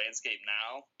cultural landscape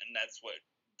now, and that's what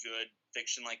good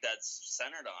fiction like that's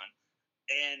centered on.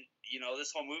 And, you know,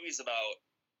 this whole movie's about,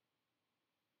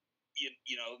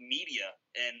 you know, media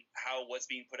and how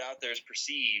what's being put out there is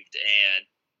perceived, and,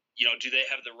 you know, do they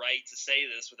have the right to say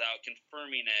this without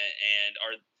confirming it, and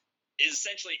is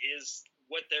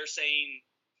what they're saying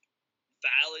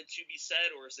valid to be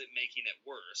said, or is it making it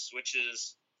worse, which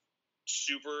is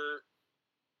super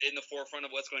in the forefront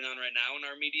of what's going on right now in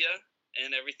our media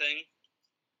and everything.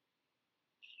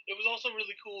 It was also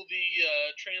really cool, the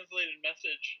translated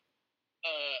message,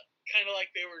 kind of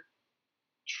like they were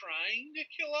trying to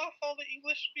kill off all the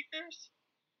English speakers,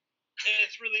 and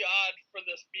it's really odd for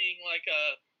this being like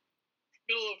a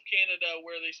middle of Canada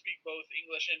where they speak both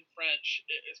English and French.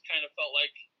 It's kind of felt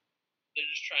like they're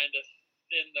just trying to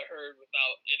thin the herd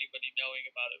without anybody knowing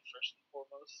about it first and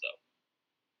foremost. So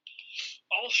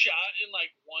all shot in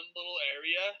like one little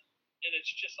area, and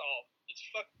it's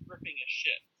fucking ripping as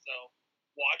shit. So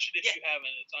watch it if you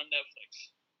haven't. It's on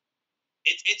Netflix.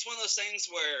 It's one of those things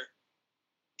where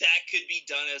that could be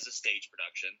done as a stage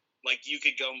production. Like, you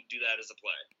could go do that as a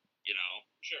play, you know?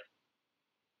 Sure.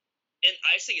 And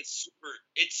I just think it's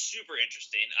super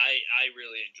interesting. I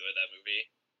really enjoy that movie.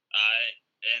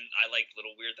 And I like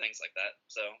little weird things like that.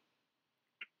 So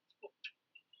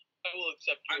I will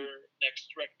accept your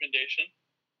next recommendation.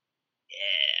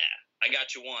 yeah, I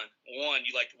got you one.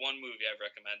 You liked one movie I've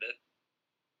recommended.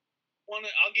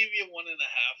 I'll give you 1.5.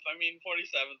 I mean, 47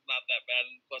 is not that bad,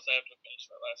 and plus I have to finish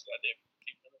that last goddamn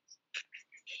 15 minutes.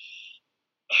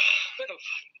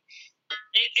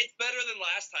 It's better than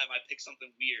last time I picked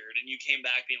something weird, and you came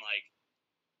back being like,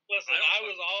 listen, I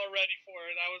was all ready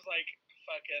for it. I was like,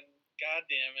 fucking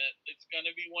goddamn it. It's going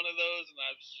to be one of those, and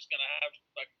I was just going to have to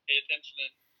fucking pay attention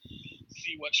and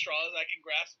see what straws I can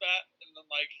grasp at. And then,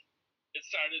 like, it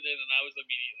started in, and I was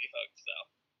immediately hooked, so.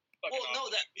 Well, no,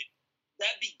 that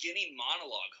beginning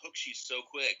monologue hooks you so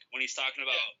quick when he's talking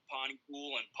about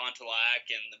Pontypool and Pontiac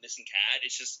and the missing cat.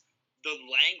 It's just the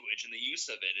language and the use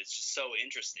of it. It's just so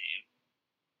interesting.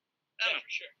 Yeah,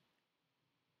 for sure.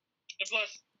 And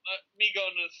plus, me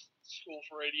going to school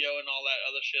for radio and all that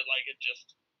other shit, like,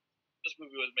 this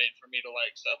movie was made for me to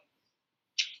like, so.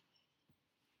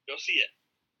 Go see it.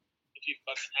 If you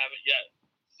fucking haven't yet,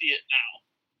 see it now.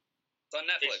 It's on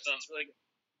Netflix. It's really good.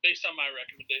 Based on my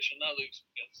recommendation, not Luke's,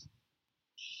 because.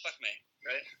 Fuck me,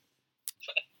 right?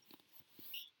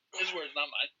 His words, not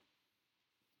mine.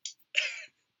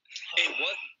 It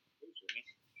was an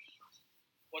invitation.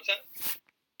 What's that?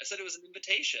 I said it was an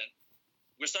invitation.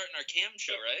 We're starting our cam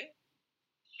show, right?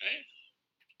 Right?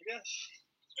 Yes.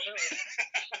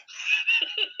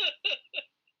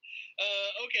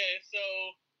 Okay,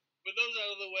 so with those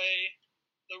out of the way,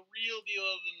 the real deal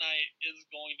of the night is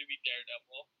going to be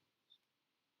Daredevil.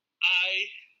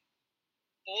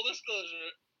 Full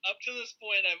disclosure, up to this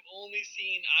point, I've only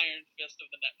seen Iron Fist of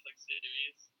the Netflix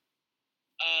series.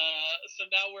 So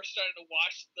now we're starting to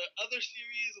watch the other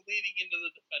series leading into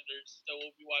the Defenders. So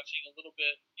we'll be watching a little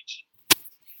bit each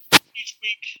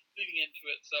week leading into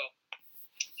it. So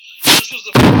this was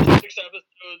the first 6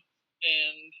 episodes,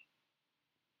 and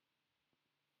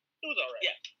it was alright.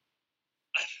 Yeah.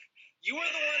 You were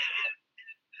the one.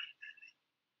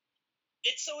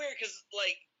 It's so weird because,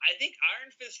 like, I think Iron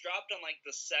Fist dropped on, like,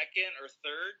 the second or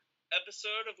third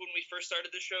episode of when we first started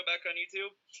the show back on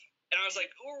YouTube. And I was like,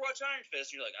 oh, we're watching Iron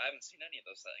Fist. And you're like, I haven't seen any of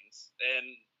those things. And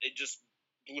it just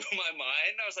blew my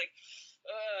mind. I was like,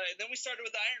 and then we started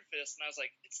with Iron Fist, and I was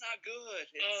like, it's not good.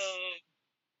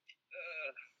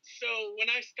 So when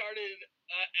I started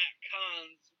at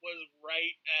cons was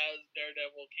right as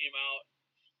Daredevil came out.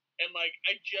 And, like,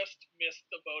 I just missed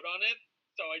the boat on it.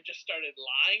 So I just started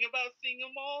lying about seeing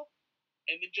them all,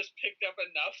 and it just picked up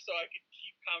enough so I could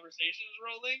keep conversations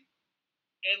rolling.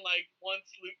 And, like,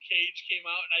 once Luke Cage came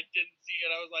out and I didn't see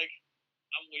it, I was like,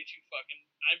 I'm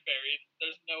buried.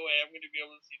 There's no way I'm going to be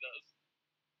able to see those.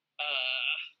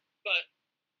 But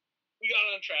we got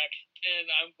on track, and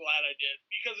I'm glad I did.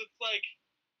 Because it's like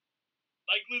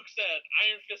Luke said,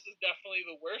 Iron Fist is definitely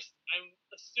the worst. I'm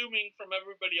assuming from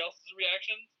everybody else's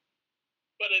reactions.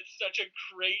 But it's such a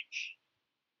great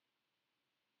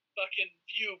fucking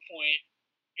viewpoint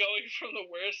going from the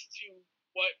worst to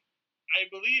what I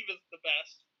believe is the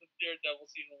best with Daredevil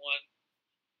season 1.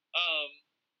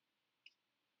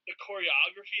 The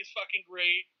choreography is fucking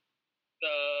great.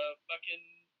 The fucking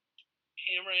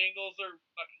camera angles are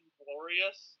fucking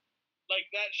glorious. Like,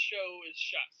 that show is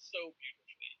shot so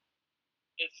beautifully.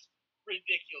 It's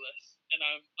ridiculous, and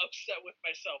I'm upset with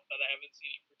myself that I haven't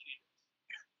seen it for 2 years.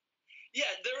 Yeah,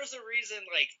 there was a reason,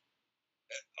 like,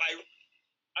 I'm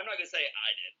not going to say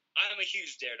I did. I'm a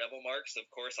huge Daredevil mark, so of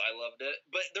course I loved it.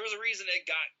 But there was a reason it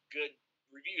got good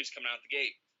reviews coming out the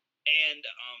gate. And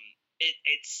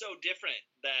it's so different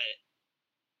that,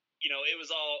 you know, it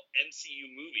was all MCU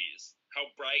movies,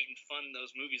 how bright and fun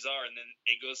those movies are, and then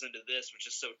it goes into this, which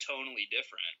is so tonally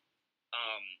different,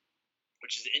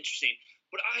 which is interesting.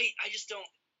 But I just don't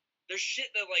 – there's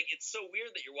shit that, like, it's so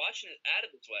weird that you're watching it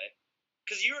added this way.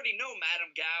 Because you already know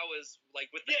Madame Gao is, like,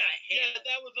 with the hand. Yeah,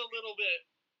 that was a little bit –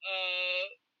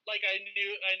 like, I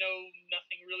know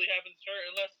nothing really happens to her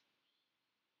unless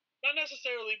 – not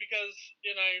necessarily because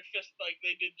in Iron Fist, like,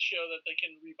 they did show that they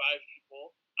can revive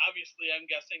people. Obviously, I'm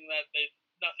guessing that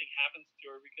nothing happens to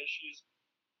her because she's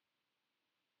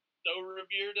so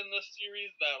revered in this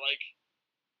series that, like,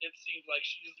 it seems like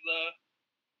she's the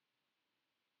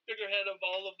figurehead of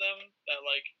all of them that,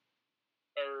 like,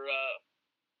 are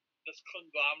this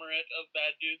conglomerate of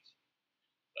bad dudes.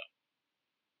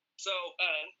 So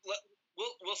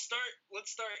let's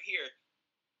start here.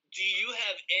 Do you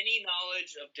have any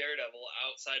knowledge of Daredevil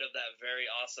outside of that very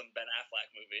awesome Ben Affleck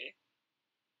movie?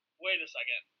 Wait a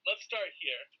second. Let's start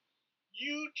here.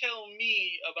 You tell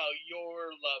me about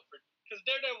your love for... Because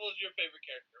Daredevil is your favorite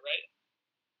character, right?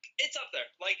 It's up there.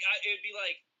 Like it would be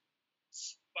like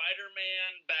Spider-Man,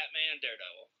 Batman,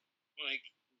 Daredevil. Like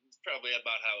it's probably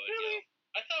about how it would Really?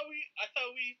 go. I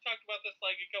thought we talked about this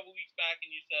like a couple weeks back,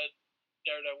 and you said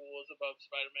Daredevil was above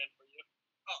Spider-Man for you.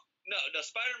 Oh, no,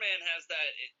 Spider-Man has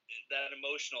that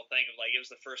emotional thing of like it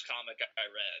was the first comic I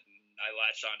read, and I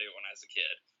latched onto it when I was a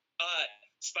kid.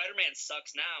 Spider-Man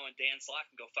sucks now, and Dan Slott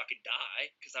can go fucking die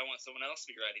because I want someone else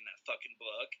to be writing that fucking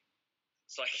book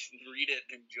so I can read it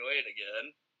and enjoy it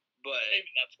again. But maybe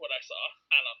that's what I saw.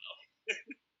 I don't know.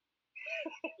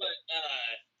 But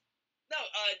no,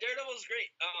 Daredevil's great.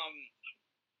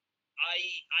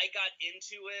 I got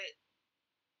into it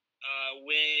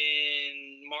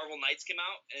when Marvel Knights came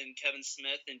out and Kevin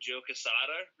Smith and Joe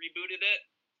Quesada rebooted it.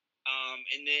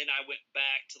 And then I went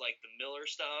back to like the Miller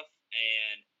stuff,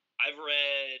 and I've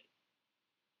read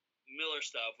Miller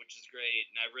stuff, which is great,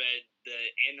 and I've read the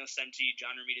Ann Nocenti,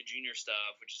 John Romita Jr.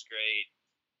 stuff, which is great.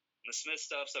 And the Smith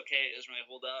stuff's okay; it doesn't really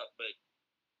hold up, but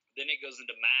then it goes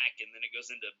into Mac, and then it goes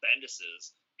into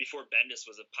Bendis's. Before Bendis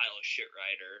was a pile of shit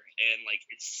writer, and like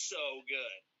it's so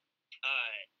good.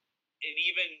 And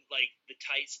even like the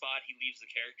tight spot he leaves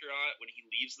the character on when he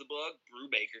leaves the book,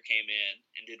 Brubaker came in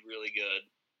and did really good.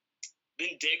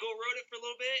 Then Diggle wrote it for a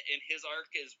little bit, and his arc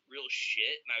is real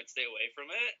shit, and I would stay away from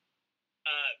it.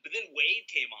 But then Wade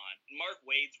came on. Mark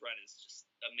Wade's run is just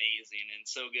amazing and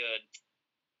so good.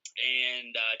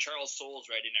 And Charles Soule's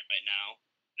writing it right now.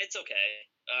 And it's okay.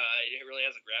 It really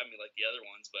hasn't grabbed me like the other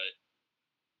ones, but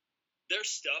there's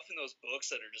stuff in those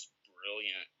books that are just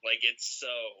brilliant. Like, it's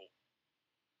so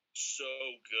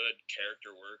good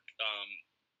character work.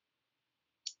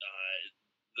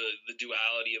 The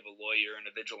duality of a lawyer and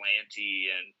a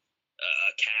vigilante and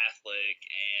a Catholic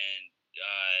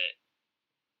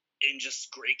and just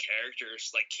great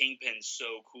characters. Like Kingpin's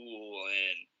so cool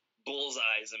and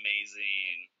Bullseye's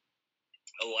amazing.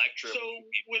 Electra. So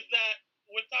with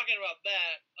talking about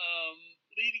that,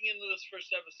 leading into this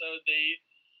first episode, they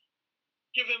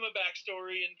give him a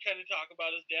backstory and kind of talk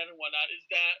about his dad and whatnot. Is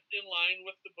that in line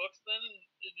with the books then, and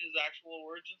his actual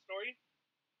origin story?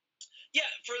 Yeah,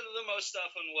 for the most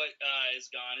stuff on what is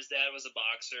gone. His dad was a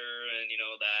boxer, and you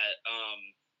know that.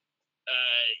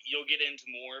 You'll get into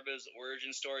more of his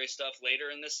origin story stuff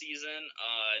later in the season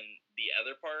on the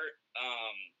other part.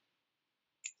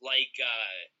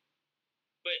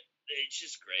 But it's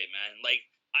just great, man. Like,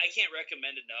 I can't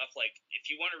recommend enough. Like, if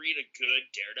you want to read a good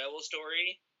Daredevil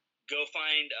story, go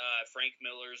find Frank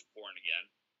Miller's Born Again.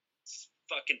 It's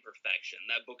fucking perfection.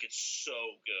 That book is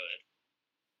so good.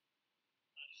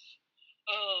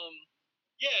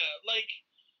 Yeah, like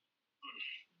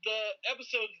the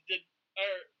episodes this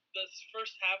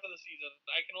first half of the season,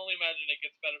 I can only imagine it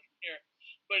gets better from here,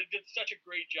 but it did such a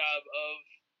great job of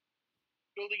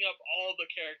building up all the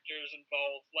characters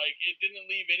involved. Like, it didn't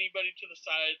leave anybody to the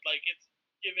side. Like, it's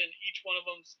given each one of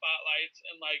them spotlights,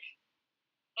 and like,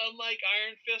 unlike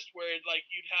Iron Fist, where like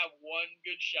you'd have one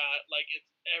good shot, like it's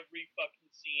every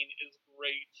fucking scene is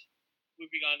great.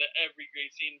 Moving on to every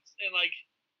great scene, and like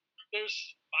there's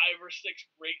 5 or 6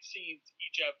 great scenes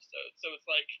each episode. So it's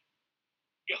like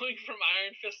going from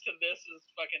Iron Fist to this is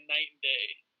fucking night and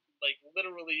day. Like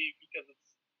literally, because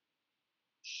it's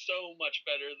so much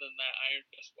better than that Iron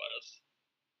Fist was.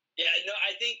 Yeah, no,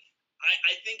 I think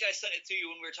I said it to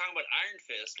you when we were talking about Iron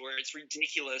Fist, where it's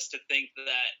ridiculous to think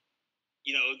that,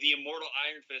 you know, the immortal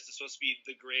Iron Fist is supposed to be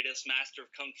the greatest master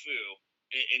of Kung Fu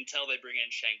until they bring in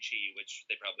Shang-Chi, which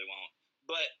they probably won't.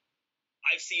 But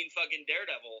I've seen fucking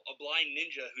Daredevil, a blind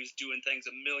ninja who's doing things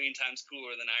a million times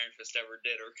cooler than Iron Fist ever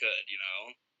did or could, you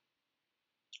know?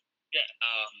 Yeah.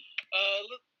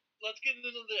 Let's get into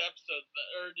the episode.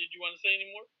 Or did you want to say any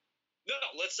more? No,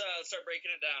 let's start breaking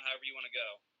it down however you want to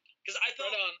go. Because I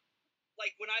thought,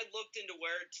 like, when I looked into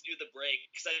where to do the break,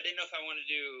 because I didn't know if I wanted to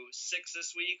do 6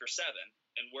 this week or 7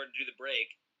 and where to do the break,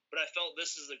 but I felt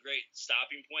this is a great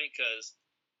stopping point because...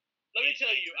 Let me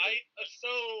tell you, I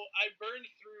burned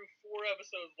through 4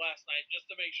 episodes last night just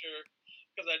to make sure,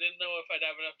 because I didn't know if I'd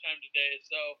have enough time today.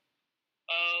 So,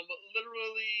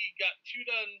 literally got 2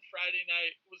 done Friday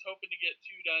night. Was hoping to get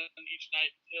 2 done each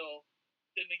night till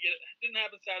didn't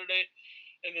happen Saturday,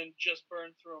 and then just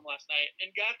burned through them last night.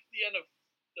 And got to the end of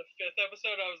the 5th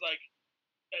episode, I was like,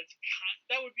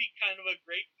 that would be kind of a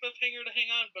great cliffhanger to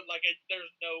hang on, but like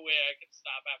there's no way I could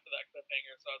stop after that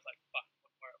cliffhanger. So I was like, fuck,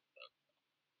 one more episode.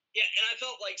 Yeah, and I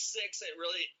felt like 6, it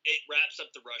wraps up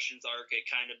the Russians arc. It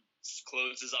kind of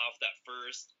closes off that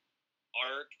first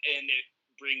arc, and it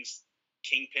brings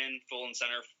Kingpin full and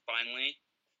center finally.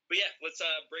 But yeah, let's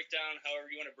break down however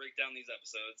you want to break down these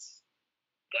episodes.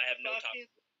 I have no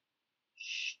topic.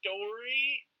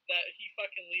 Story that he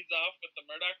fucking leads off with the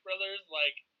Murdoch brothers,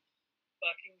 like,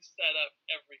 fucking set up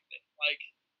everything. Like,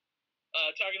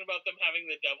 talking about them having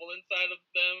the devil inside of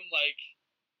them, like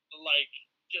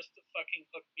just to fucking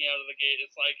hook me out of the gate.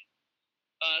 It's like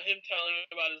him telling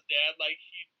about his dad, like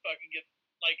he'd fucking get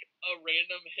like a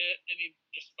random hit and he'd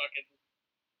just fucking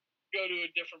go to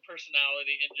a different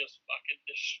personality and just fucking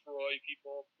destroy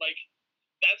people. Like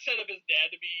that set up his dad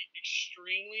to be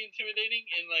extremely intimidating,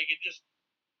 and like it just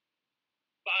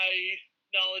by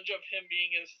knowledge of him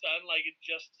being his son, like it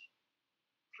just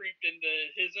creeped into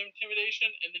his intimidation,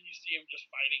 and then you see him just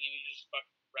fighting and he's just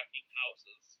fucking wrecking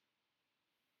houses.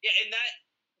 Yeah, and that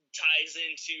ties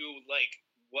into like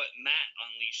what Matt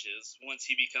unleashes once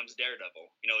he becomes Daredevil.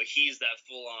 You know, he's that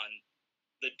full on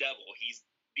the devil. He's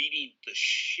beating the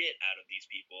shit out of these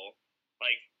people.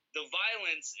 Like the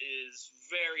violence is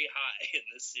very high in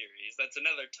this series. That's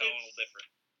another tonal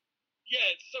difference. Yeah,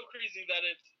 it's so crazy that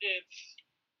it's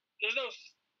there's no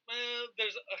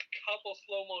there's a couple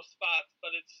slow-mo spots,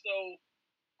 but it's so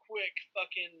quick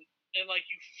fucking, and like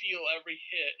you feel every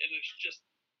hit, and it's just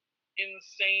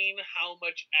insane how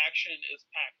much action is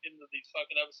packed into these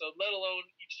fucking episodes, let alone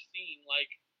each scene.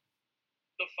 Like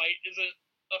the fight isn't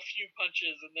a few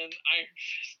punches and then Iron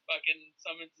Fist fucking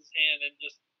summons his hand and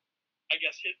just, I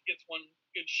guess, gets one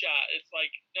good shot. It's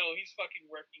like, no, he's fucking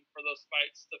working for those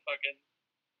fights to fucking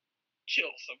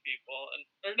kill some people, and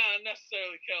or not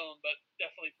necessarily kill them, but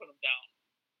definitely put them down.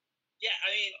 Yeah, I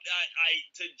mean, I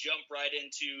to jump right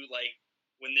into like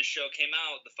when this show came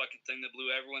out, the fucking thing that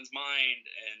blew everyone's mind,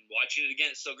 and watching it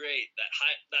again, it's so great.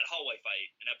 That hallway fight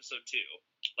in episode 2,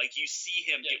 like you see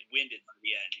him get winded by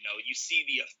the end. You know, you see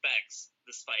the effects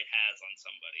this fight has on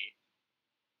somebody.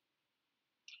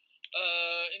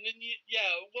 And then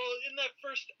well, in that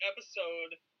first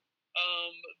episode,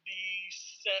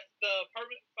 the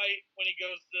apartment fight when he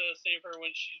goes to save her when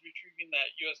she's retrieving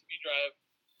that USB drive,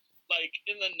 like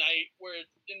in the night where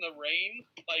it's in the rain,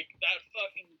 like that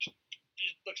fucking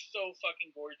just looks so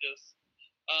fucking gorgeous.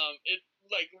 It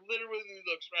like literally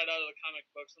looks right out of the comic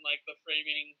books, and like the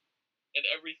framing and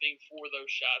everything for those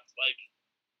shots, like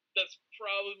that's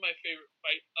probably my favorite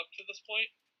fight up to this point,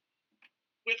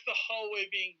 with the hallway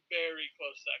being very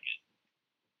close second.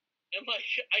 And like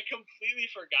I completely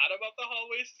forgot about the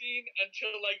hallway scene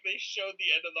until like they showed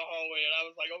the end of the hallway, and I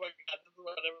was like, oh my god, this is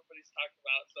what everybody's talking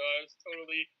about. So I was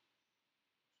totally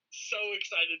so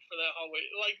excited for that hallway.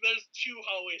 Like there's 2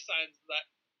 hallway signs that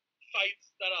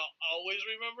fights that I'll always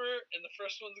remember, and the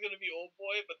first one's gonna be Old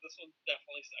Boy, but this one's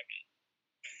definitely second.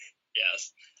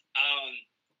 Yes.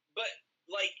 But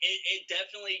like it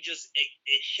definitely just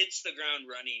it hits the ground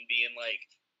running, being like,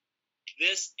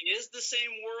 this is the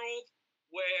same world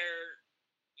where,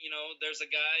 you know, there's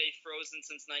a guy frozen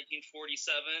since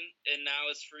 1947 and now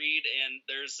is freed, and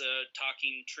there's a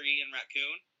talking tree and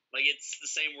raccoon. Like it's the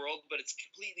same world, but it's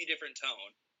completely different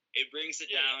tone. It brings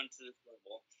it down to this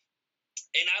level.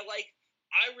 And I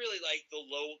really like the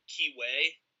low key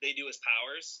way they do his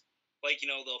powers. Like, you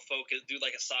know, they'll do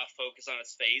like a soft focus on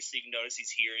his face so you can notice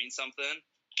he's hearing something.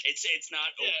 It's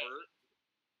not overt.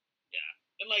 Yeah.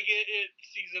 And like it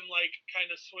sees him like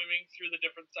kind of swimming through the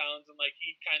different sounds, and like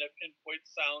he kind of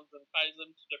pinpoints sounds and ties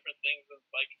them to different things. And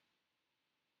like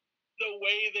the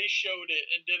way they showed it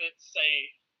and didn't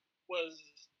say was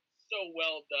so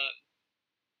well done.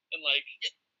 And like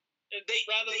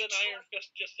rather than Iron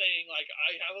Fist just saying like,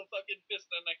 I have a fucking fist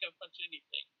and I can punch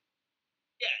anything.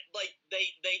 Yeah, like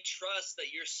they trust that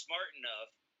you're smart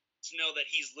enough to know that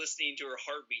he's listening to her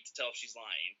heartbeat to tell if she's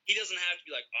lying. He doesn't have to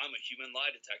be like, I'm a human lie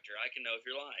detector, I can know if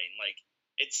you're lying. Like,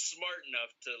 it's smart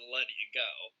enough to let it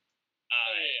go.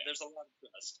 There's a lot of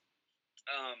trust.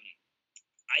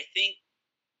 I think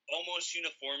almost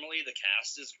uniformly the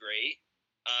cast is great.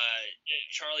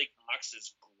 Charlie Cox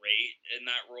is great in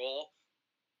that role.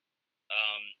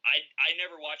 I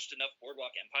never watched enough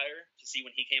Boardwalk Empire to see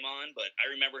when he came on, but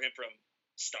I remember him from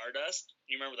Stardust.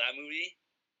 You remember that movie?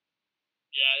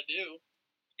 Yeah, I do.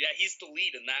 Yeah, he's the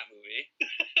lead in that movie.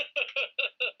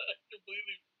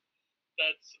 Completely.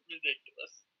 That's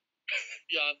ridiculous.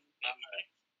 Beyond.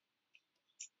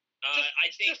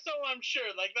 Just so I'm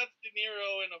sure, like that's De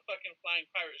Niro in a fucking flying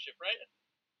pirate ship, right?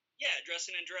 Yeah,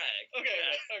 dressing in drag. Okay,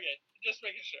 yeah. Okay, just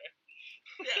making sure.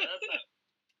 Yeah, that's not.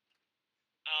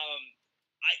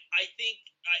 I think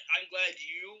I'm glad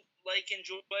you like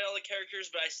enjoy all the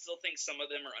characters, but I still think some of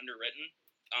them are underwritten.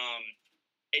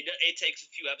 It takes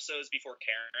a few episodes before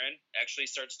Karen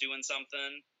actually starts doing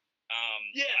something.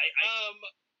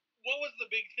 What was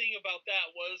the big thing about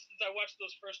that was, since I watched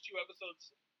those first 2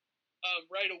 episodes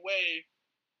right away,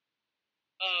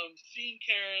 seeing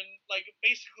Karen, like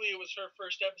basically it was her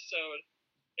first episode,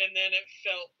 and then it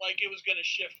felt like it was going to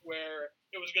shift where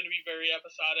it was going to be very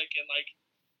episodic, and like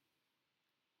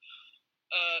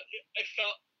I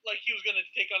felt like he was going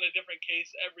to take on a different case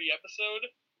every episode,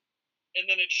 and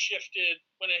then it shifted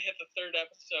when it hit the third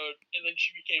episode, and then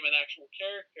she became an actual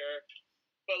character.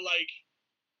 But like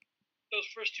those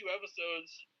first two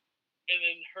episodes, and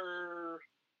then her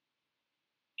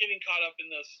getting caught up in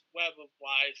this web of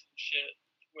lies and shit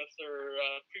with her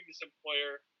previous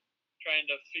employer, trying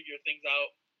to figure things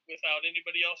out without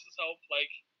anybody else's help.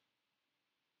 Like,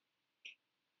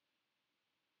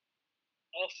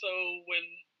 also when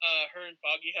her and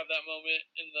Foggy have that moment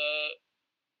in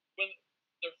when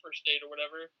their first date or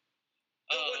whatever.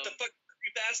 What the fuck?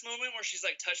 Creep ass moment where she's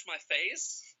like, touch my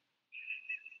face?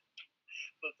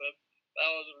 Listen, that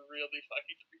was really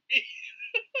fucking creepy.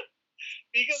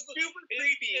 Because super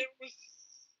creepy. It was.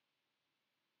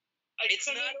 I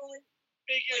couldn't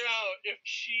figure out if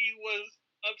she was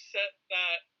upset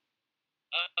that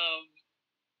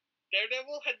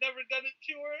Daredevil had never done it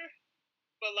to her,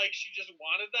 but like she just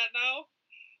wanted that now,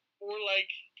 or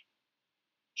like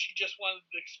she just wanted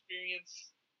to experience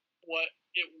what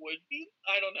it would be.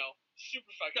 I don't know.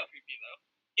 Super fucking creepy though.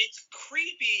 It's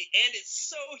creepy and it's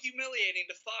so humiliating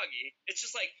to Foggy. It's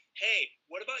just like, hey,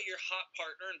 what about your hot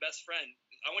partner and best friend?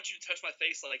 I want you to touch my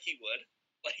face like he would.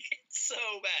 Like, it's so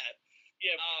bad.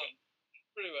 Yeah,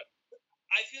 pretty much.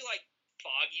 I feel like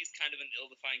Foggy's kind of an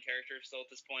ill-defined character still at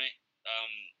this point.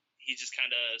 He's just kind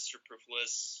of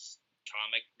superfluous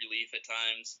comic relief at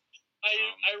times. I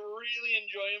really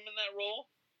enjoy him in that role.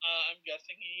 I'm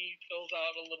guessing he fills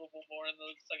out a little bit more in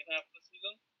the second half of the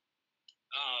season.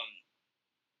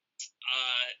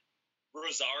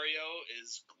 Rosario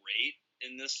is great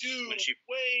in this. Dude,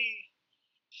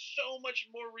 so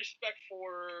much more respect for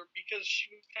her because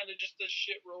she was kind of just a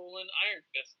shit rolling Iron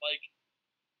Fist. Like,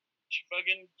 she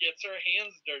fucking gets her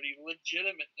hands dirty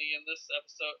legitimately in this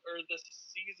episode, or this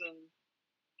season,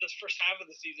 this first half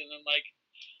of the season, and like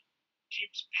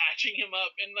keeps patching him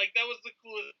up. And like that was the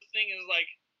coolest thing, is like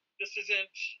this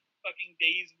isn't fucking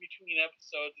days between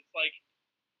episodes. It's like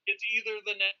it's either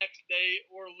the next day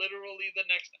or literally the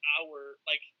next hour,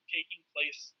 like taking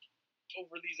place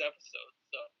over these episodes.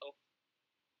 So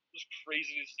it was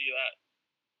crazy to see that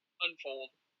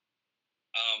unfold.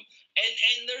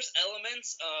 And there's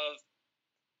elements of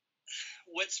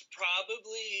what's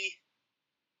probably,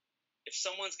 if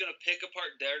someone's gonna pick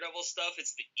apart Daredevil stuff,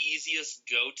 it's the easiest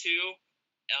go-to.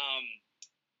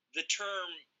 The term,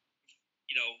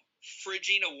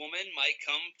 fridging a woman might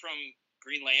come from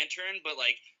Green Lantern, but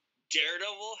like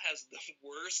Daredevil has the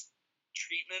worst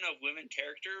treatment of women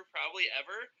character probably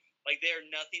ever. Like, they are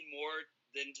nothing more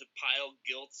than to pile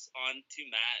guilt onto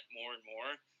Matt more and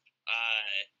more.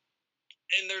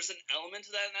 And there's an element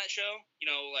to that in that show.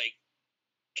 Like,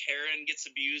 Karen gets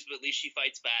abused, but at least she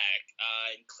fights back.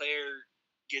 And Claire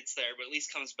gets there, but at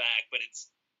least comes back. But it's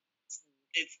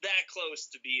that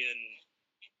close to being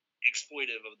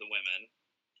exploitive of the women.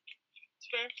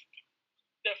 It's fair.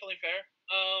 Definitely fair.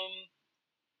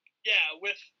 Yeah,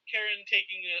 with Karen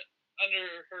taking it under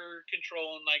her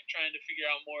control and like trying to figure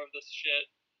out more of this shit,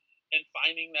 and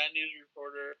finding that news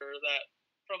reporter that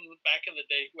from back in the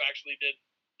day who actually did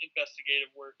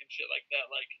investigative work and shit like that.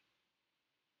 Like,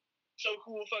 so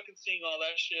cool fucking seeing all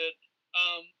that shit.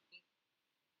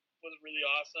 Was really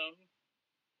awesome.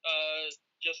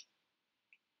 Just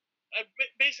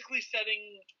basically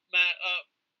setting Matt up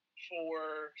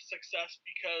for success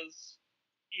because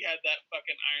he had that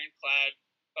fucking ironclad,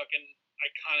 fucking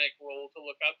iconic role to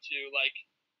look up to. Like,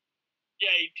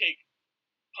 yeah, he'd take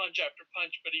punch after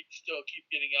punch, but he'd still keep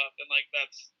getting up, and like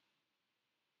that's,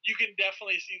 you can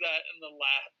definitely see that in the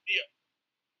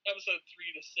episode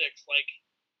 3 to 6, like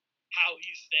how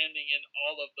he's standing in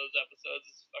all of those episodes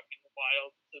is fucking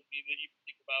wild to me to even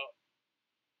think about.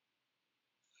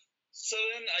 So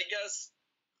then I guess,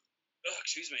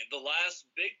 the last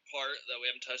big part that we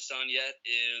haven't touched on yet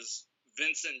is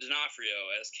Vincent D'Onofrio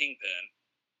as Kingpin.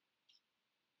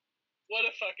 What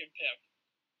a fucking pimp.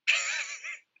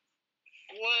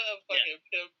 What a fucking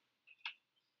pimp.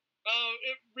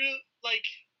 It really, like,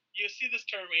 you see this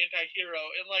term anti-hero,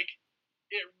 and like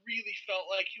it really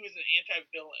felt like he was an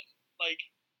anti-villain. Like,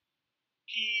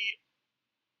 he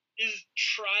is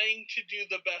trying to do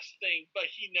the best thing, but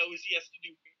he knows he has to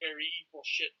do very evil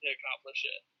shit to accomplish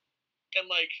it. And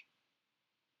like,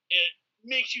 it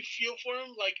makes you feel for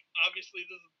him. Like, obviously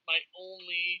this is my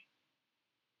only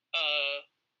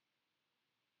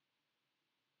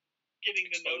getting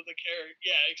to know the character.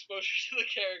 Yeah, exposure to the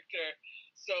character.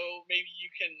 So maybe you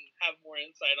can have more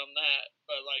insight on that.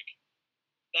 But like,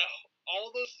 that, all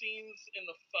those scenes in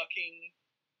the fucking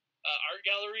art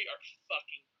gallery are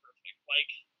fucking perfect.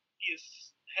 Like, he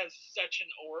has such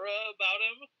an aura about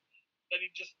him that he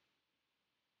just,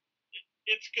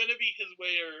 it's gonna be his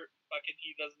way or fucking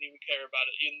he doesn't even care about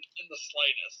it in the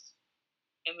slightest.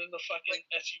 And then the fucking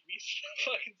SUV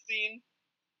fucking scene.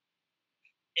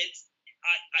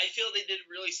 I feel they did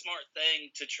a really smart thing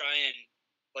to try and,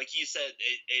 like you said,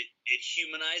 it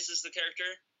humanizes the character.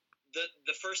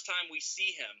 The first time we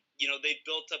see him, they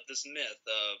built up this myth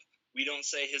of, we don't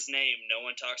say his name, no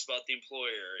one talks about the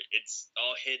employer, it's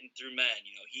all hidden through men.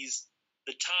 He's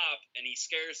the top and he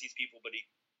scares these people, but he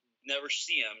never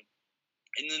see him.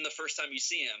 And then the first time you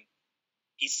see him,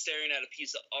 he's staring at a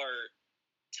piece of art,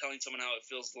 telling someone how it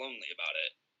feels lonely about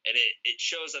it. And it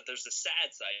shows that there's a sad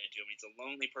side to him. He's a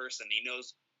lonely person. He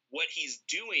knows what he's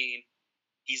doing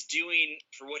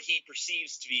for what he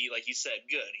perceives to be, like you said,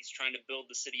 good. He's trying to build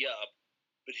the city up,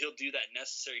 but he'll do that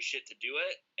necessary shit to do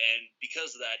it. And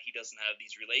because of that, he doesn't have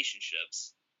these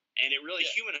relationships. And it really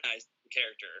humanizes the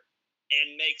character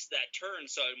and makes that turn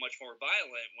so much more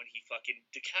violent when he fucking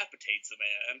decapitates a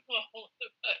man. Well,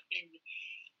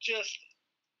 just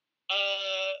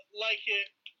like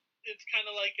it's kind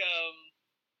of like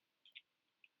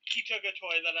he took a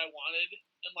toy that I wanted,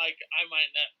 and like I might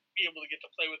not be able to get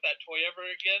to play with that toy ever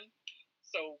again.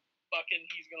 So fucking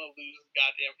he's gonna lose his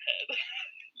goddamn head.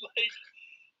 Like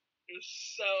it was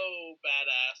so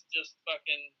badass. Just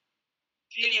fucking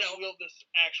seeing him wield this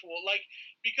actual, like,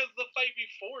 because the fight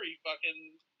before he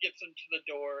fucking gets him to the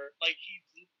door, like he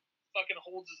fucking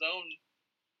holds his own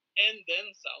and then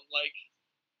some, like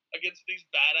against these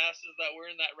badasses that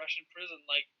were in that Russian prison,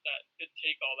 like that could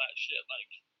take all that shit, like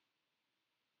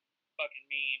fucking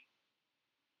mean.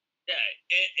 Yeah,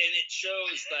 and it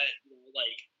shows that,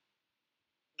 like,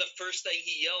 the first thing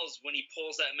he yells when he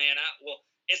pulls that man out, well,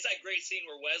 it's that great scene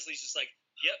where Wesley's just like,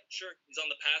 yep, sure, he's on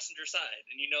the passenger side,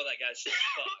 and that guy's just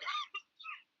fucked.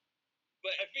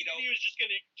 But I figured he was just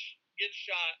gonna get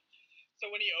shot, so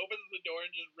when he opens the door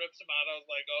and just rips him out, I was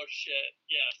like, oh shit,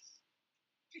 yes.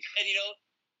 And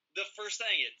the first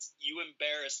thing, it's, you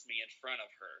embarrassed me in front of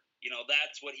her.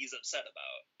 That's what he's upset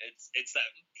about. It's that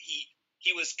he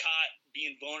was caught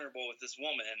being vulnerable with this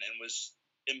woman and was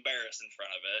embarrassed in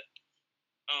front of it.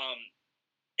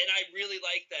 And I really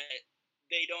like that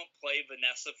they don't play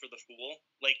Vanessa for the fool.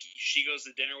 Like, she goes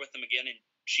to dinner with him again, and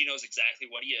she knows exactly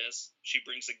what he is. She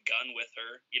brings a gun with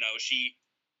her.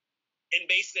 And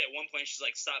basically at one point she's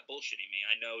like, stop bullshitting me.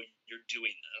 I know you're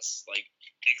doing this. Like,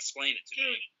 explain it to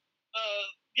me.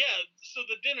 Yeah, so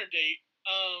the dinner date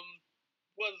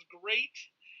was great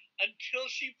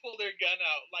until she pulled her gun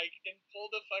out, like, and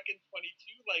pulled a fucking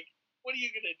 22. Like, what are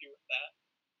you gonna do with that?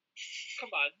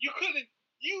 Come on, you couldn't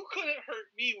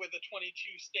hurt me with a 22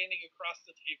 standing across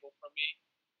the table from me.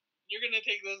 You're gonna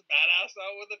take this badass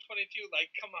out with a 22?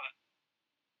 Like, come on.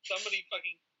 Somebody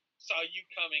fucking saw you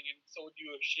coming and sold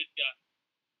you a shit gun.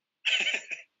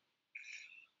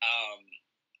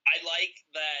 I like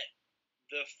that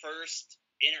the first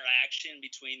interaction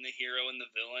between the hero and the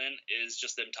villain is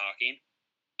just them talking.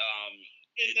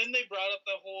 And then they brought up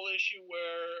the whole issue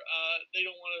where they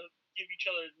don't want to give each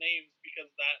other names because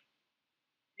that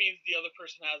means the other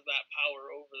person has that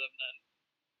power over them then,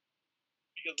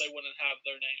 because they wouldn't have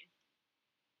their name.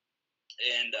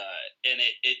 And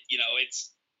it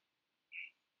it's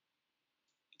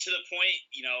to the point,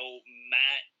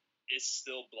 Matt is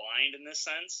still blind in this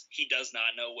sense. He does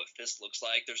not know what Fisk looks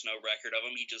like. There's no record of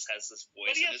him. He just has this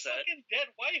voice in his head. But he has fucking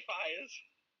dead wife eyes.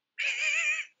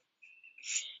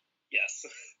 Yes.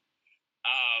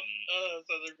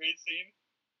 That's another great scene.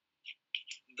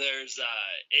 There's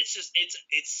it's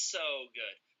so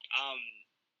good.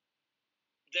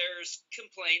 There's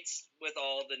complaints with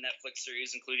all the Netflix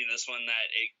series, including this one, that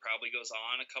it probably goes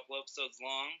on a couple episodes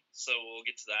long. So we'll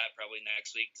get to that probably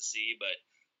next week to see. But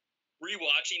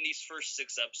rewatching these first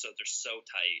 6 episodes are so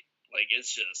tight. Like,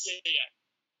 it's just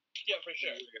yeah, for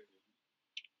sure.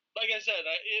 Like I said,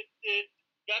 it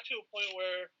got to a point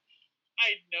where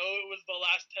I know it was the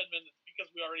last 10 minutes because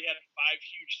we already had 5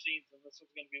 huge scenes, and this was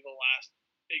going to be the last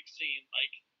big scene.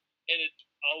 Like, and it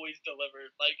always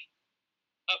delivered. Like,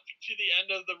 up to the end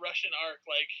of the Russian arc,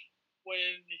 like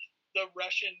when the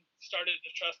Russian started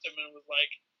to trust him and was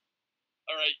like,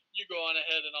 all right, you go on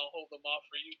ahead and I'll hold them off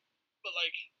for you. But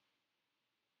like,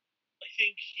 I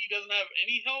think he doesn't have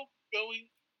any help going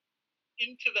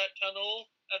into that tunnel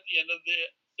at the end of the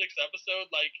 6th episode.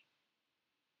 Like,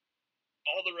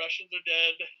 all the Russians are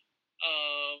dead.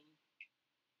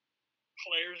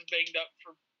 Claire's banged up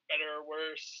for better or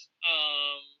worse.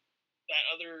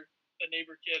 The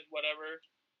neighbor kid, whatever.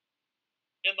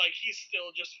 And, like, he's still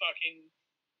just fucking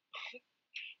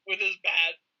with his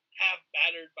half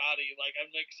battered body. Like,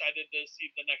 I'm excited to see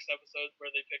the next episodes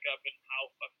where they pick up and how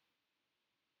fucking.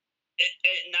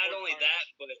 Not only that,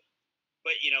 but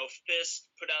But Fisk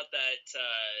put out that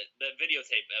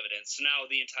videotape evidence, so now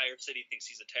the entire city thinks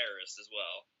he's a terrorist as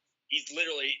well. He's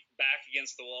literally back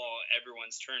against the wall.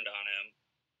 Everyone's turned on him,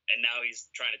 and now he's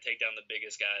trying to take down the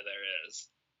biggest guy there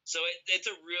is. So it's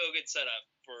a real good setup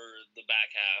for the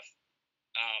back half.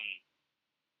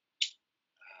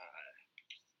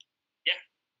 Yeah,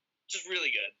 just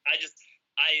really good. I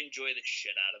enjoy the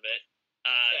shit out of it.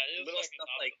 Little stuff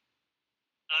awesome. Like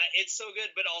it's so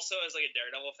good, but also as like a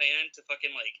Daredevil fan to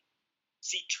fucking like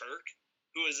see Turk,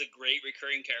 who is a great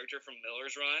recurring character from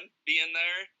Miller's Run, be in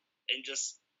there and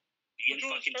just be in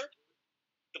fucking Turk?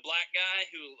 The black guy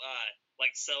who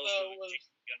like sells the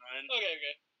gun. Okay.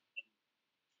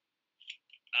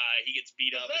 He gets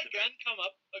beat up. Does that gun come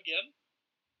up again?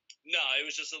 No, it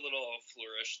was just a little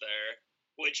flourish there,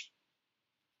 which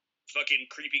fucking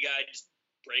creepy guy just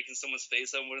breaking someone's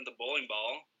face open with the bowling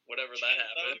ball. Whatever that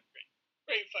happened. That was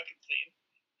great fucking scene.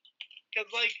 Because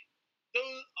like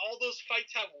all those fights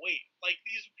have weight. Like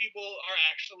these people are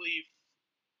actually.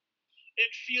 It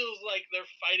feels like they're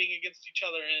fighting against each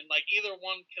other, and like either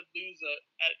one could lose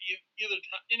at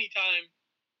any time.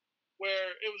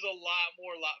 Where it was a lot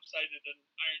more lopsided than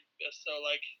Iron Fist, so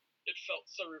like it felt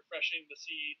so refreshing to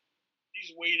see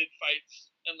these weighted fights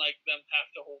and like them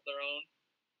have to hold their own.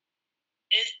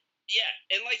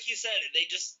 And like you said,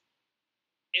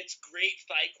 it's great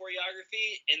fight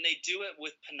choreography, and they do it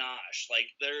with panache. Like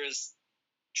there is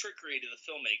trickery to the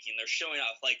filmmaking. They're showing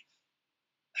off like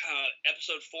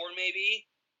episode 4 maybe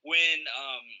when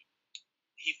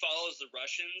he follows the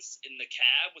Russians in the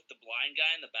cab with the blind guy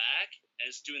in the back and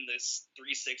is doing this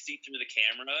 360 through the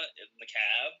camera in the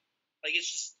cab. Like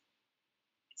it's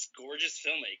gorgeous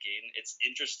filmmaking. It's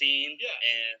interesting.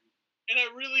 Yeah. And I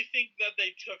really think that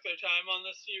they took their time on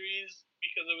this series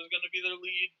because it was going to be their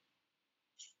lead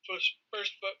first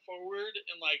foot forward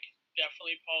and like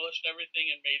definitely polished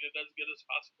everything and made it as good as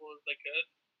possible as they could.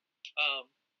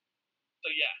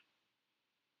 So yeah.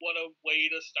 What a way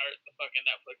to start the fucking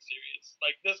Netflix series.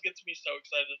 Like, this gets me so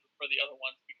excited for the other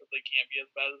ones because they can't be as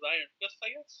bad as Iron Fist,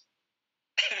 I guess.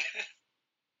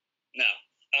 No.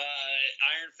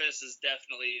 Iron Fist is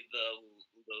definitely the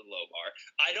low bar.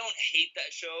 I don't hate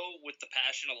that show with the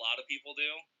passion a lot of people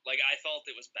do. Like, I felt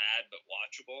it was bad but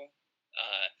watchable.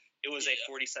 It was a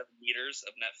 47 meters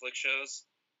of Netflix shows.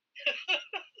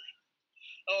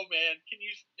 Oh, man. Can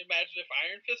you imagine if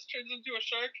Iron Fist turns into a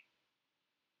shark?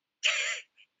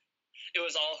 It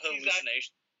was all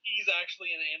hallucination. He's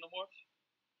actually an Animorph?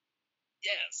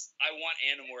 Yes. I want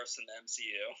Animorphs in the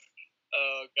MCU.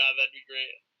 Oh, God, that'd be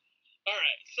great.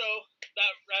 Alright, so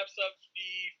that wraps up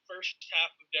the first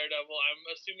half of Daredevil. I'm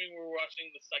assuming we're watching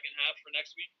the second half for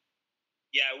next week?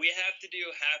 Yeah, we have to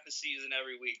do half a season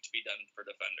every week to be done for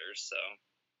Defenders, so.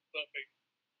 Perfect.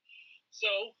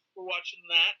 So, we're watching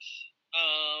that.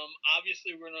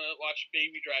 Obviously, we're going to watch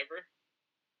Baby Driver.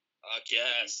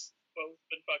 Yes. Both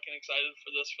been fucking excited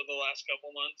for this for the last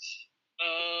couple months.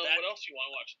 What else you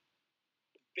want to watch?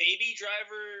 Baby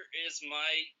Driver is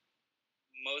my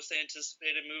most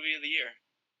anticipated movie of the year.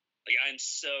 Like, I'm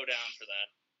so down for that.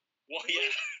 Well,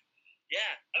 yeah.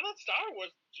 Yeah. I thought Star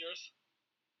Wars was yours.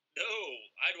 No,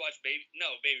 I'd watch Baby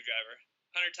Driver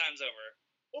 100 times over.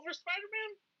 Over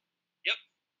Spider-Man? Yep.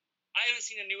 I haven't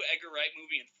seen a new Edgar Wright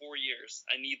movie in 4 years.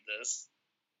 I need this.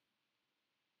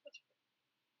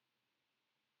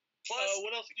 Plus,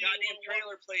 what else the goddamn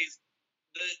trailer plays.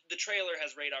 The trailer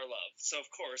has Radar Love, so of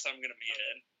course I'm gonna be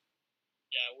in.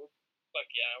 Yeah, we're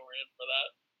in for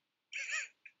that.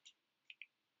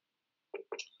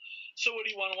 So, what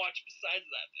do you want to watch besides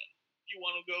that? Then, do you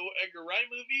want to go Edgar Wright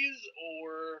movies,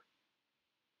 or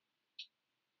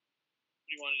what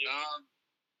do you want to do?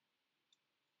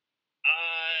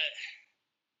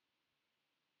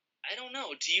 I don't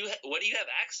know. What do you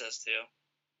have access to?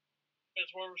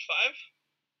 Transformers 5.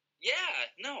 Yeah,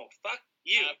 no, fuck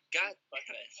you. God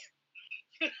damn it.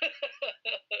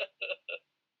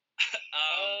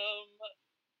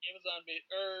 Amazon,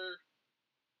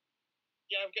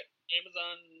 I've got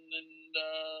Amazon and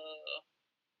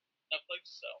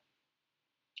Netflix, so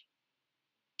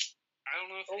I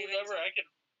don't know if or whatever I can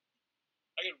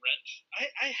rent.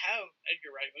 I have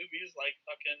Edgar Wright movies like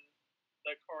fucking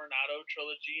the Coronado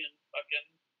trilogy and fucking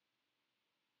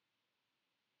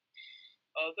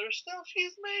other stuff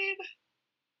he's made.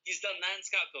 He's done that in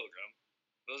Scott Pilgrim.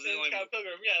 Those are the only Scott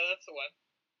Pilgrim, yeah, that's the one.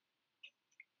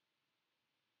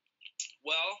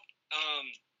 Well,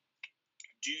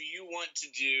 do you want to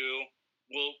do?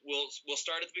 We'll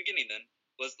start at the beginning then.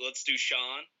 Let's do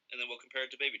Sean, and then we'll compare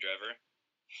it to Baby Driver.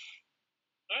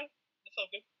 All right, that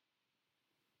sounds good.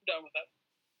 I'm done with that.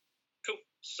 Cool.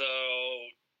 So,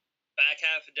 back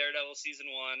half of Daredevil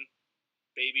season 1.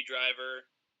 Baby Driver,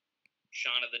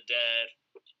 Shaun of the Dead,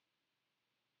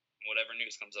 whatever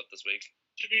news comes up this week.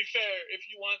 To be fair, if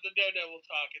you want the Daredevil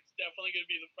talk, it's definitely going to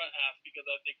be the front half because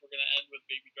I think we're going to end with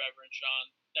Baby Driver and Sean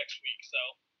next week. So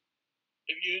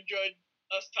if you enjoyed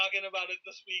us talking about it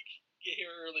this week, get here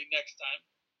early next time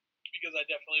because I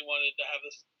definitely wanted to have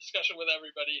this discussion with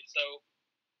everybody so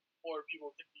more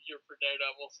people could be here for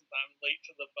Daredevil since I'm late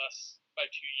to the bus by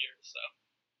 2 years. So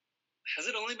has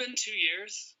it only been 2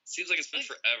 years? Seems like it's been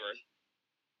forever.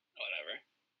 Whatever.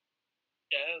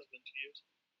 Yeah, it has been 2 years.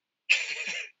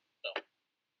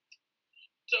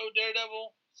 So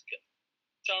Daredevil,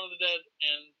 Shaun of the Dead,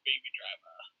 and Baby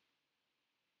Driver.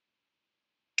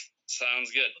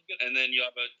 Sounds good. And then you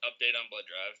have an update on Blood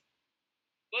Drive.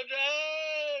 Blood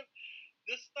Drive!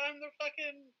 This time they're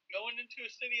fucking going into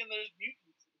a city and there's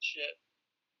mutants and shit.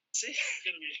 See? It's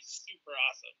gonna be super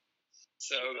awesome.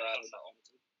 So glad. Awesome.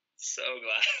 So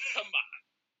glad. Come on.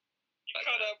 You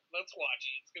caught up, let's watch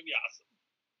it. It's gonna be awesome.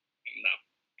 No.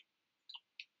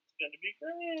 It's gonna be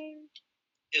great.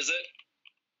 Is it?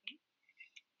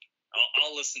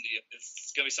 I'll listen to you.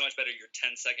 It's going to be so much better your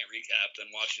 10-second recap than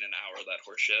watching an hour of that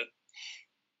horse shit.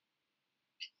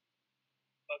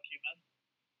 Fuck you, man.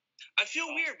 I feel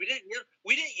weird. We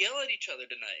didn't yell at each other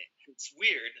tonight. It's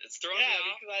weird. It's throwing me off.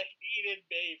 Yeah, because I hated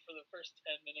Babe for the first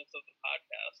 10 minutes of the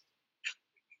podcast.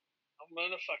 I'm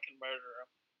going to fucking murder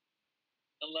him.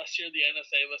 Unless you're the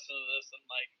NSA listening to this and,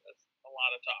 like, that's a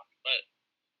lot of talk. But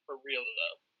for real,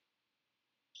 though.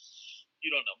 You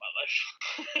don't know my life.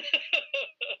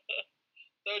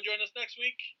 So join us next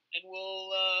week, and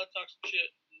we'll talk some shit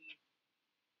and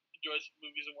enjoy some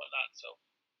movies and whatnot. So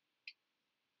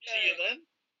see you then.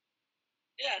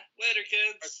 Yeah, later,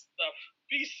 kids. Our stuff.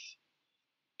 Peace.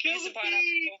 Kill the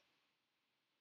bees.